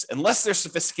doing this. Unless they're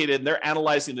sophisticated and they're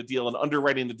analyzing the deal and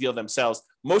underwriting the deal themselves,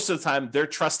 most of the time they're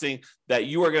trusting that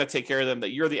you are going to take care of them,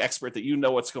 that you're the expert, that you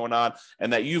know what's going on,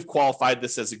 and that you've qualified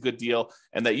this as a good deal,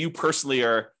 and that you personally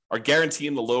are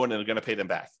guaranteeing the loan and are going to pay them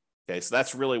back. Okay, so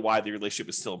that's really why the relationship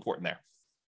is still important there.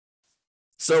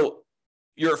 So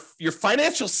your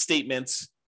financial statements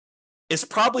is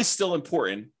probably still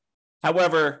important.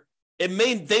 However, they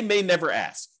may never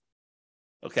ask.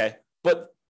 Okay, but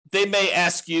they may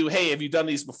ask you, hey, have you done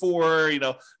these before?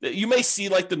 You may see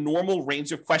like the normal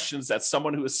range of questions that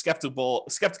someone who is skeptical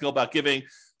about giving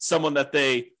someone that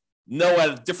they know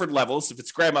at different levels. If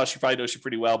it's grandma, she probably knows you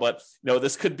pretty well, but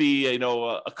this could be,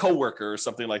 a coworker or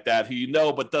something like that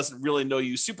who but doesn't really know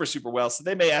you super, super well. So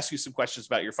they may ask you some questions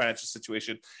about your financial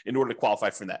situation in order to qualify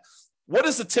for that. What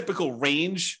is the typical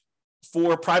range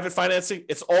for private financing?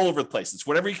 It's all over the place. It's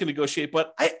whatever you can negotiate.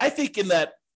 But I think in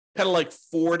that kind of like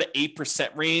 4 to 8%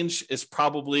 range is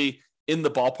probably in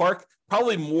the ballpark,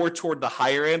 probably more toward the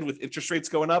higher end with interest rates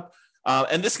going up.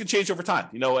 And this can change over time.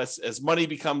 As money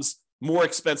becomes more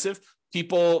expensive,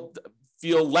 people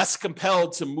feel less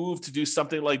compelled to move to do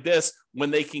something like this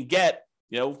when they can get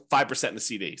 5% in the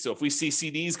CD. So if we see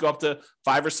CDs go up to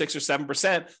 5 or 6 or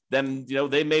 7%, then,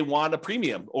 they may want a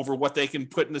premium over what they can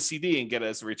put in the CD and get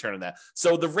as a return on that.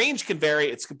 So the range can vary.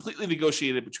 It's completely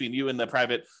negotiated between you and the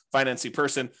private financing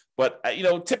person. But,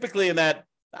 typically in that,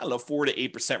 4 to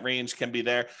 8% range can be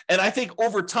there. And I think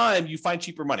over time you find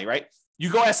cheaper money, right?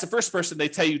 You go ask the first person, they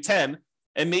tell you 10,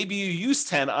 and maybe you use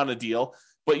 10 on a deal,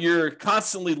 but you're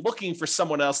constantly looking for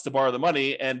someone else to borrow the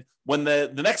money. And when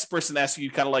the next person asks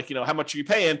you kind of like, how much are you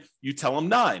paying? You tell them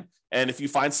 9. And if you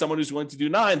find someone who's willing to do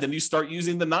 9, then you start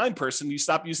using the 9 person, you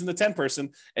stop using the 10 person,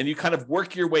 and you kind of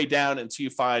work your way down until you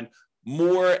find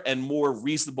more and more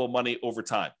reasonable money over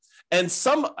time. And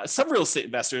some real estate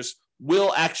investors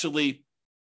will actually,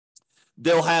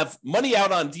 they'll have money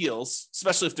out on deals,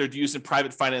 especially if they're using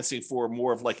private financing for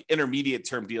more of like intermediate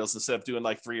term deals instead of doing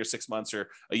like 3 or 6 months or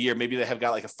a year. Maybe they have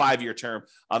got like a 5-year term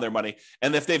on their money.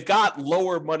 And if they've got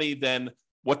lower money than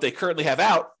what they currently have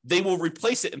out, they will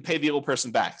replace it and pay the old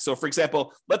person back. So for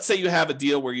example, let's say you have a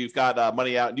deal where you've got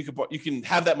money out and you can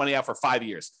have that money out for 5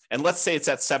 years. And let's say it's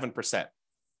at 7%.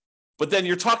 But then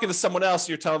you're talking to someone else, and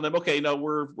you're telling them, okay,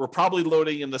 we're probably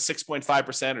loading in the 6.5%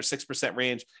 or 6%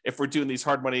 range if we're doing these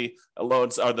hard money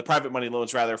loans, or the private money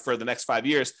loans rather, for the next 5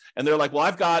 years. And they're like, well,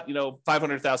 I've got,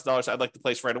 $500,000 I'd like to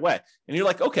place right away. And you're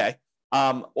like, okay,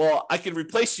 well, I can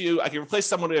replace you. I can replace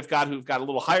someone who've got a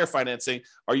little higher financing.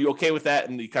 Are you okay with that?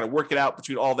 And you kind of work it out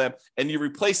between all of them. And you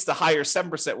replace the higher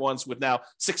 7% ones with now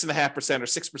 6.5% or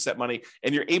 6% money.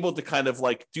 And you're able to kind of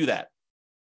like do that.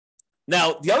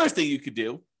 Now, the other thing you could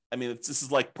do, this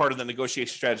is like part of the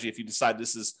negotiation strategy if you decide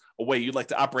this is a way you'd like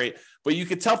to operate, but you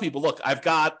could tell people, look, I've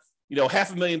got,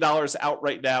 $500,000 out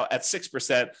right now at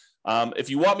 6%. If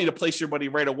you want me to place your money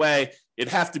right away,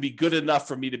 it'd have to be good enough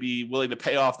for me to be willing to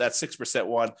pay off that 6%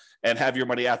 one and have your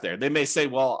money out there. They may say,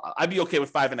 well, I'd be okay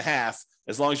with 5.5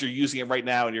 as long as you're using it right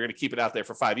now and you're going to keep it out there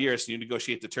for 5 years. So you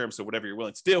negotiate the terms of whatever you're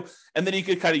willing to do. And then you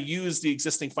could kind of use the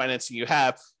existing financing you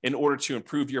have in order to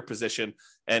improve your position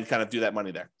and kind of do that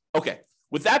money there. Okay.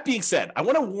 With that being said, I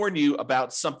want to warn you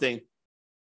about something,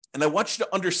 and I want you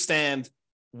to understand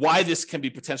why this can be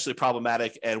potentially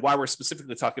problematic and why we're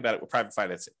specifically talking about it with private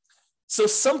financing. So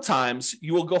sometimes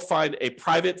you will go find a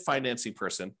private financing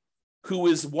person who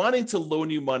is wanting to loan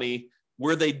you money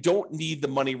where they don't need the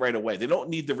money right away. They don't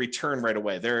need the return right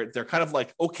away. They're kind of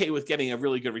like okay with getting a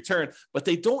really good return, but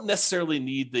they don't necessarily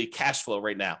need the cash flow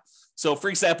right now. So for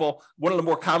example, one of the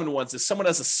more common ones is someone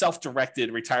has a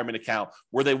self-directed retirement account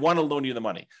where they want to loan you the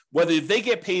money. Whether they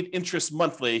get paid interest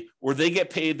monthly or they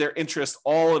get paid their interest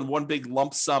all in one big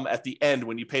lump sum at the end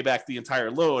when you pay back the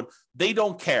entire loan, they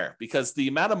don't care because the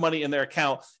amount of money in their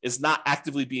account is not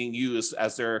actively being used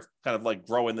as they're kind of like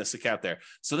growing this account there.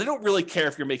 So they don't really care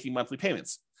if you're making monthly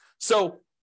payments. So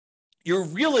you're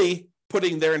really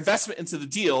putting their investment into the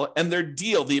deal, and their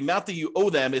deal, the amount that you owe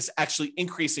them, is actually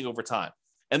increasing over time.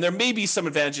 And there may be some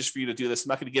advantages for you to do this. I'm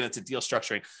not going to get into deal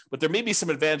structuring, but there may be some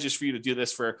advantages for you to do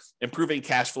this for improving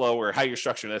cash flow or how you're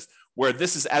structuring this, where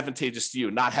this is advantageous to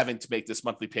you, not having to make this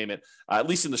monthly payment, at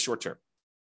least in the short term.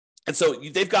 And so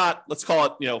they've got, let's call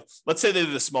it, let's say they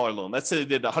did a smaller loan. Let's say they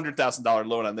did a $100,000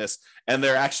 loan on this, and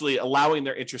they're actually allowing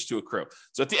their interest to accrue.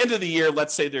 So at the end of the year,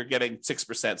 let's say they're getting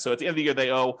 6%. So at the end of the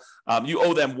year, you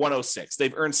owe them 106.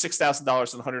 They've earned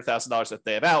 $6,000 and $100,000 that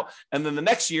they have out. And then the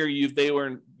next year, you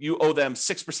owe them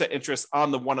 6% interest on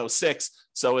the 106.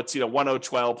 So it's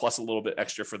 1012 plus a little bit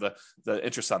extra for the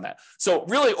interest on that. So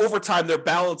really over time, their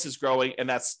balance is growing, and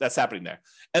that's happening there.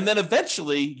 And then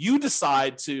eventually you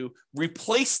decide to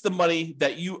replace the money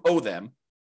that you owe them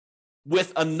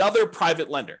with another private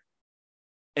lender.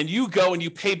 And you go and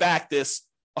you pay back this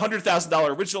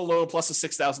 $100,000 original loan plus the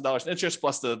 $6,000 in interest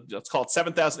plus the, let's call it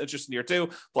 $7,000 interest in year 2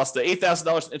 plus the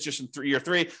 $8,000 in interest in year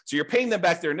 3. So you're paying them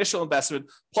back their initial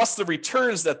investment plus the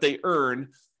returns that they earn.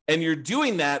 And you're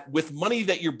doing that with money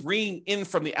that you're bringing in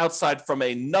from the outside from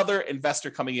another investor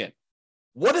coming in.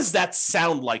 What does that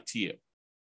sound like to you?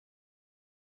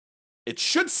 It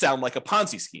should sound like a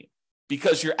Ponzi scheme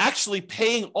because you're actually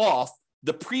paying off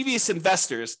the previous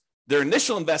investors, their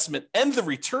initial investment, and the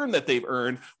return that they've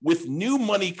earned with new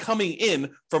money coming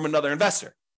in from another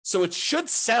investor. So it should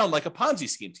sound like a Ponzi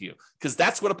scheme to you because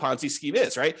that's what a Ponzi scheme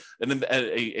is, right? And then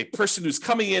a person who's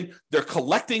coming in, they're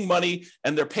collecting money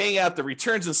and they're paying out the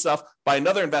returns and stuff by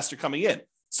another investor coming in.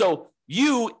 So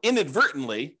you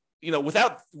inadvertently,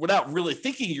 without really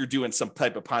thinking you're doing some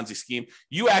type of Ponzi scheme,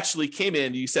 you actually came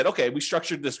in, you said, okay, we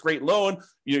structured this great loan.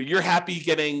 You're happy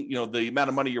getting, the amount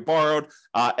of money you borrowed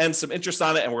and some interest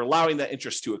on it. And we're allowing that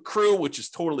interest to accrue, which is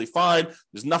totally fine.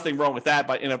 There's nothing wrong with that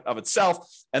in of itself.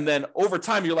 And then over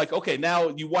time, you're like, okay,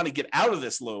 now you want to get out of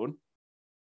this loan.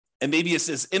 And maybe it's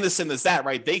as innocent as that,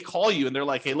 right? They call you and they're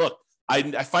like, hey, look, I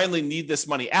finally need this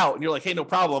money out. And you're like, hey, no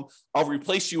problem. I'll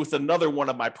replace you with another one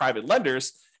of my private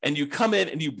lenders. And you come in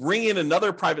and you bring in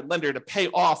another private lender to pay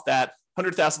off that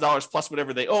 $100,000 plus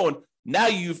whatever they own. Now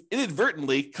you've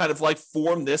inadvertently kind of like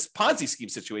formed this Ponzi scheme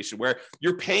situation where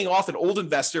you're paying off an old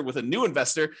investor with a new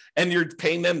investor and you're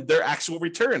paying them their actual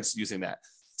returns using that.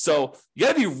 So you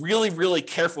got to be really, really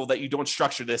careful that you don't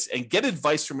structure this and get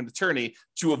advice from an attorney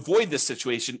to avoid this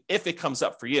situation if it comes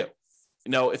up for you.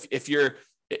 If you're,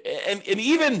 and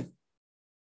even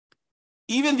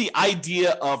even the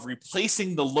idea of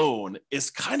replacing the loan is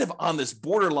kind of on this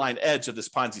borderline edge of this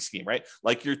Ponzi scheme, right?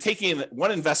 Like you're taking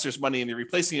one investor's money and you're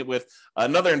replacing it with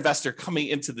another investor coming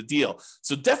into the deal.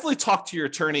 So definitely talk to your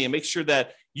attorney and make sure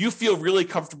that you feel really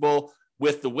comfortable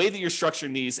with the way that you're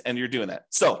structuring these and you're doing that.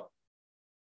 So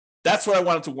that's what I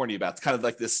wanted to warn you about. It's kind of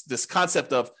like this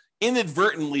concept of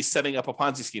inadvertently setting up a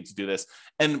Ponzi scheme to do this.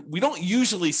 And we don't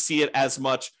usually see it as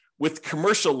much with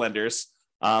commercial lenders.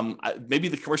 Maybe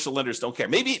the commercial lenders don't care.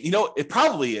 Maybe, it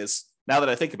probably is, now that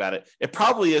I think about it, it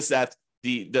probably is that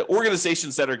the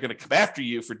organizations that are going to come after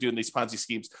you for doing these Ponzi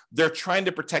schemes, they're trying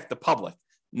to protect the public,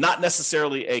 not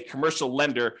necessarily a commercial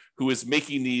lender who is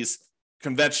making these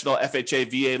conventional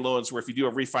FHA, VA loans where if you do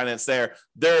a refinance there,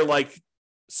 they're like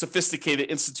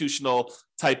sophisticated institutional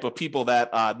type of people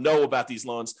that know about these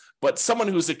loans. But someone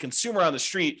who's a consumer on the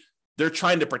street, they're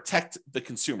trying to protect the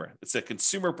consumer. It's a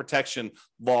consumer protection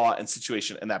law and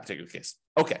situation in that particular case.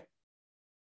 Okay.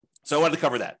 So I wanted to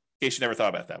cover that in case you never thought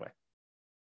about it that way.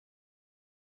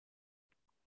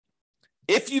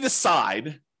 If you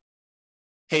decide,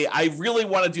 hey, I really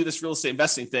want to do this real estate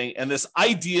investing thing, and this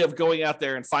idea of going out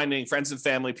there and finding friends and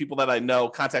family, people that I know,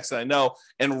 contacts that I know,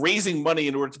 and raising money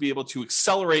in order to be able to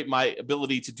accelerate my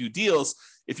ability to do deals,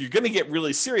 if you're going to get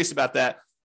really serious about that,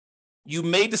 you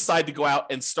may decide to go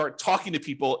out and start talking to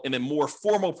people in a more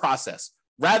formal process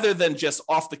rather than just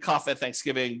off the cuff at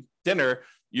Thanksgiving dinner.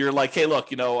 You're like, hey,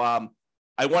 look,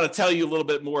 I want to tell you a little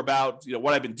bit more about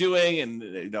what I've been doing, and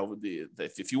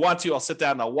if you want to, I'll sit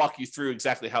down and I'll walk you through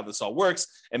exactly how this all works.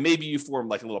 And maybe you form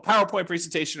like a little PowerPoint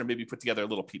presentation, or maybe put together a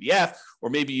little PDF,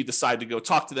 or maybe you decide to go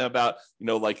talk to them about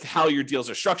like how your deals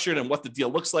are structured and what the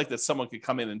deal looks like that someone could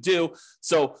come in and do.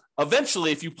 So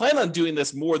eventually, if you plan on doing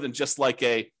this more than just like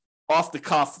a off the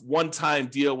cuff one-time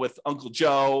deal with Uncle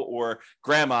Joe or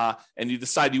Grandma, and you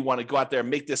decide you want to go out there and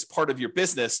make this part of your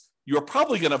business, you're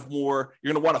probably going to you're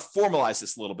going to want to formalize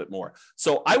this a little bit more.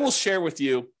 So I will share with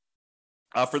you,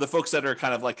 for the folks that are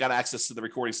kind of like got access to the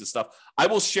recordings and stuff, I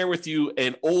will share with you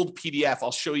an old PDF.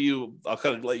 I'll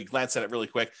kind of let you glance at it really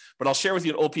quick, but I'll share with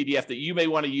you an old PDF that you may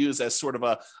want to use as sort of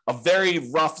a very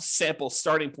rough sample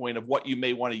starting point of what you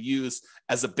may want to use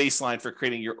as a baseline for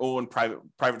creating your own private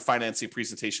financing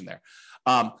presentation there.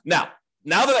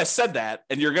 Now that I've said that,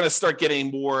 and you're going to start getting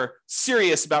more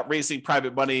serious about raising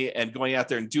private money and going out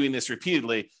there and doing this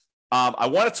repeatedly, I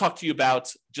want to talk to you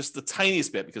about just the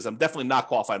tiniest bit, because I'm definitely not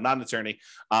qualified. I'm not an attorney,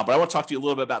 but I want to talk to you a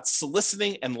little bit about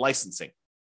soliciting and licensing.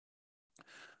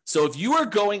 So if you are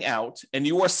going out and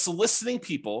you are soliciting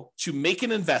people to make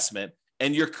an investment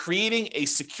and you're creating a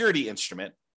security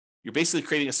instrument, you're basically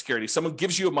creating a security. Someone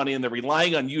gives you money and they're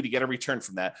relying on you to get a return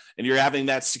from that. And you're having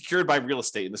that secured by real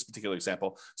estate in this particular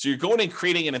example. So you're going and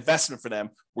creating an investment for them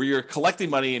where you're collecting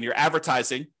money and you're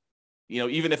advertising.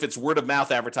 Even if it's word of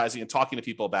mouth advertising and talking to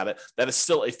people about it, that is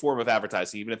still a form of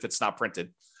advertising, even if it's not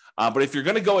printed. But if you're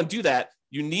going to go and do that,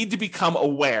 you need to become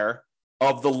aware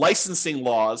of the licensing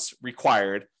laws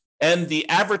required and the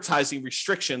advertising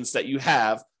restrictions that you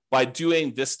have by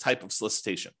doing this type of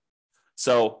solicitation.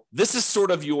 So this is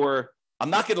sort of I'm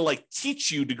not going to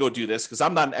teach you to go do this because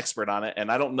I'm not an expert on it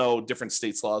and I don't know different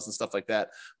states' laws and stuff like that.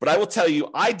 But I will tell you,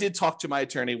 I did talk to my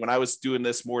attorney when I was doing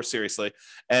this more seriously.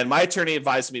 And my attorney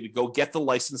advised me to go get the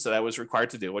license that I was required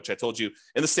to do, which I told you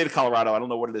in the state of Colorado. I don't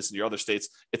know what it is in your other states.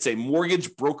 It's a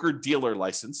mortgage broker dealer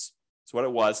license. That's what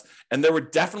it was. And there were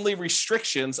definitely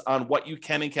restrictions on what you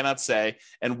can and cannot say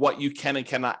and what you can and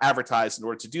cannot advertise in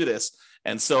order to do this.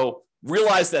 And so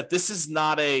realize that this is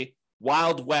not a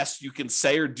Wild West. You can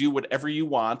say or do whatever you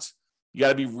want. You got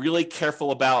to be really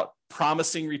careful about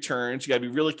promising returns. You got to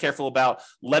be really careful about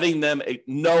letting them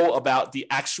know about the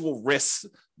actual risks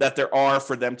that there are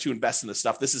for them to invest in this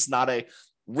stuff. This is not a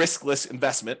riskless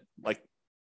investment, like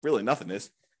really nothing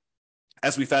is,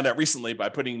 as we found out recently by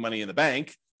putting money in the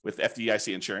bank with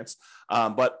FDIC insurance.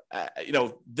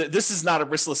 This is not a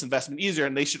riskless investment either,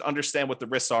 and they should understand what the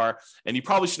risks are. And you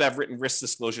probably should have written risk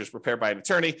disclosures prepared by an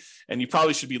attorney, and you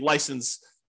probably should be licensed.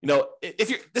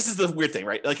 This is the weird thing,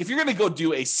 right? Like if you're going to go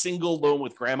do a single loan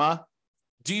with Grandma,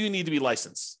 do you need to be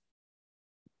licensed?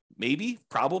 Maybe,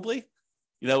 probably.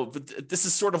 But this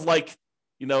is sort of like,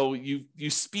 you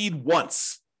speed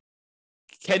once.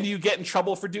 Can you get in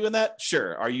trouble for doing that?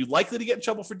 Sure. Are you likely to get in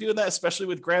trouble for doing that, especially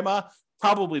with Grandma?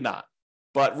 Probably not.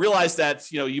 But realize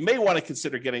that you may want to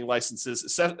consider getting license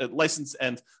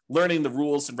and learning the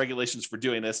rules and regulations for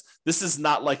doing this. This is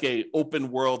not like a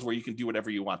open world where you can do whatever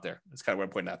you want there. That's kind of what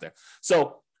I'm pointing out there.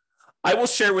 So I will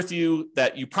share with you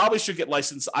that you probably should get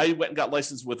licensed. I went and got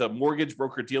licensed with a mortgage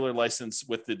broker dealer license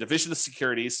with the Division of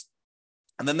Securities.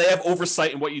 And then they have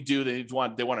oversight in what you do. They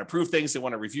want to approve things. They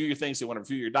want to review your things. They want to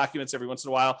review your documents every once in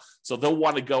a while. So they'll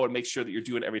want to go and make sure that you're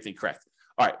doing everything correct.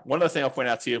 All right. One other thing I'll point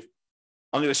out to you.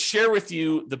 I'm going to share with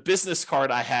you the business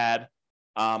card I had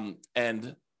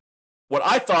and what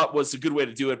I thought was a good way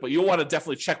to do it, but you'll want to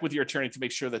definitely check with your attorney to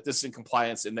make sure that this is in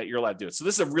compliance and that you're allowed to do it. So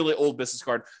this is a really old business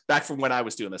card back from when I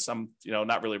was doing this. I'm,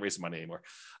 not really raising money anymore.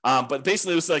 But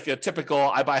basically it was like a typical,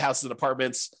 I buy houses and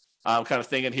apartments kind of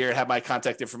thing in here. Have my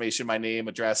contact information, my name,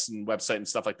 address, and website and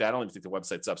stuff like that. I don't even think the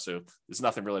website's up, so there's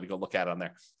nothing really to go look at on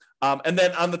there. And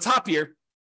then on the top here,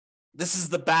 this is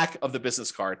the back of the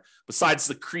business card. Besides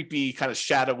the creepy kind of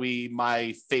shadowy,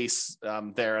 my face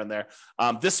there and there.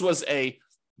 This was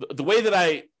the way that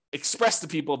I expressed to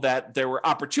people that there were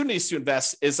opportunities to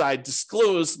invest is I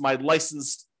disclosed my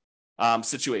licensed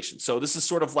situation. So this is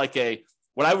sort of like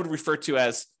what I would refer to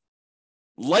as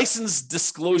licensed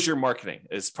disclosure marketing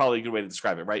is probably a good way to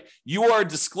describe it, right? You are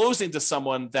disclosing to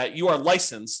someone that you are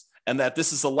licensed and that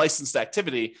this is a licensed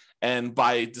activity. And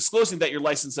by disclosing that you're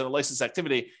licensed in a licensed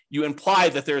activity, you imply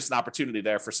that there's an opportunity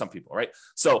there for some people, right?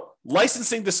 So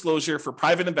licensing disclosure for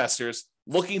private investors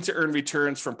looking to earn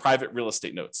returns from private real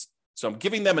estate notes. So I'm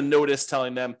giving them a notice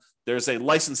telling them there's a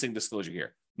licensing disclosure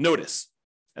here. Notice.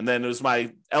 And then there's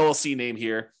my LLC name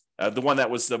here. The one that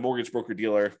was the mortgage broker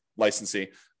dealer licensee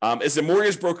is a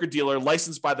mortgage broker dealer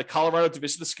licensed by the Colorado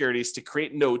Division of Securities to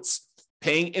create notes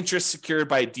paying interest secured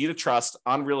by a deed of trust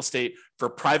on real estate for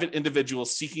private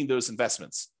individuals seeking those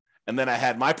investments. And then I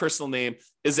had my personal name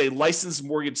is a licensed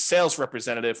mortgage sales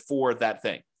representative for that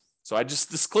thing. So I just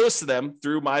disclosed to them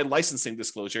through my licensing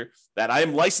disclosure that I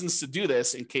am licensed to do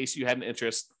this in case you had an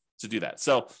interest to do that.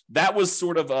 So that was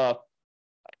sort of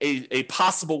a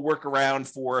possible workaround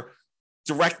for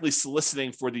directly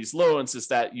soliciting for these loans, is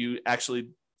that you actually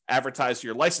advertise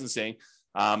your licensing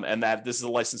and that this is a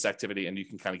licensed activity and you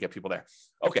can kind of get people there.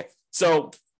 Okay,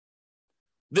 so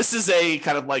this is a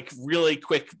kind of like really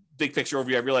quick big picture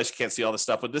overview. I realize you can't see all this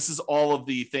stuff, but this is all of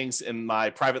the things in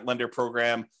my private lender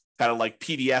program, kind of like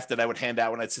PDF that I would hand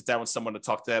out when I'd sit down with someone to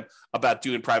talk to them about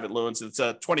doing private loans. It's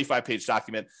a 25-page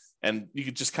document, and you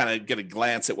could just kind of get a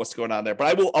glance at what's going on there. But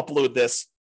I will upload this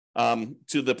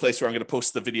to the place where I'm going to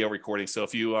post the video recording. So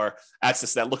if you are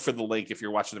accessing that, look for the link if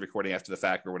you're watching the recording after the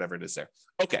fact or whatever it is there.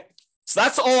 Okay, so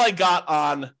that's all I got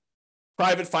on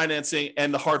private financing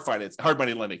and the hard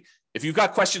money lending. If you've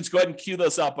got questions, go ahead and queue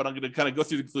those up, but I'm going to kind of go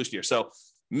through the conclusion here. So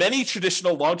many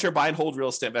traditional long-term buy and hold real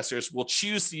estate investors will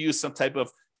choose to use some type of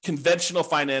conventional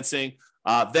financing,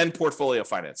 then portfolio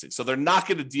financing. So they're not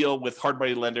going to deal with hard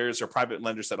money lenders or private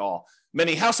lenders at all.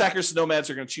 Many house hackers and nomads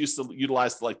are going to choose to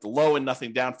utilize the low and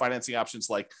nothing down financing options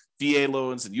like VA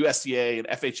loans and USDA and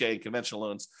FHA and conventional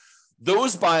loans.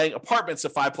 Those buying apartments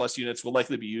of 5+ units will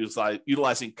likely be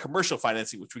utilizing commercial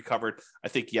financing, which we covered, I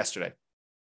think, yesterday.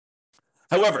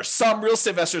 However, some real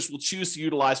estate investors will choose to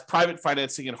utilize private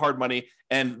financing and hard money.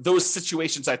 And those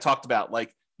situations I talked about,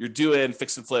 like you're doing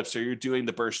fix and flips, or you're doing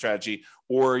the BRRRR strategy,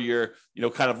 or you're,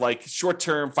 kind of like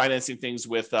short-term financing things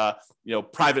with,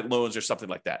 private loans or something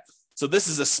like that. So this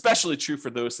is especially true for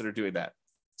those that are doing that.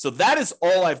 So that is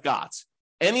all I've got.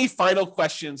 Any final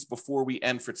questions before we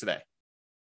end for today?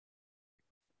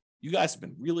 You guys have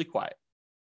been really quiet.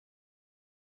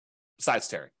 Besides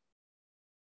Terry.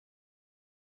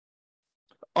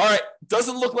 All right.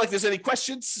 Doesn't look like there's any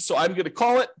questions, so I'm going to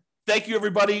call it. Thank you,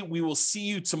 everybody. We will see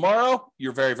you tomorrow.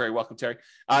 You're very, very welcome, Terry.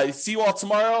 See you all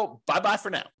tomorrow. Bye-bye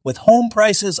for now. With home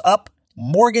prices up,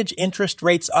 mortgage interest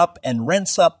rates up, and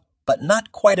rents up, but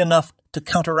not quite enough to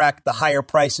counteract the higher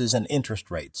prices and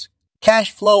interest rates.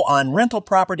 Cash flow on rental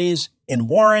properties in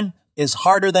Warren is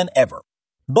harder than ever.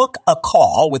 Book a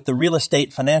call with the Real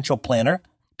Estate Financial Planner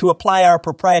to apply our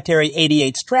proprietary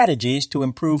 88 strategies to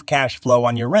improve cash flow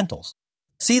on your rentals.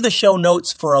 See the show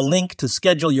notes for a link to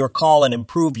schedule your call and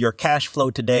improve your cash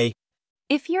flow today.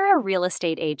 If you're a real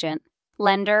estate agent,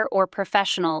 lender, or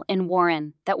professional in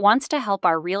Warren that wants to help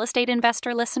our real estate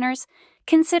investor listeners,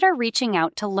 consider reaching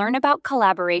out to learn about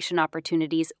collaboration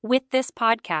opportunities with this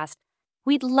podcast.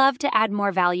 We'd love to add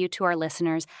more value to our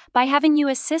listeners by having you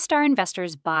assist our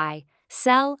investors buy,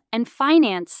 sell, and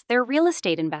finance their real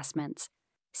estate investments.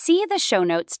 See the show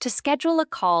notes to schedule a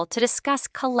call to discuss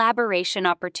collaboration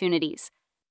opportunities.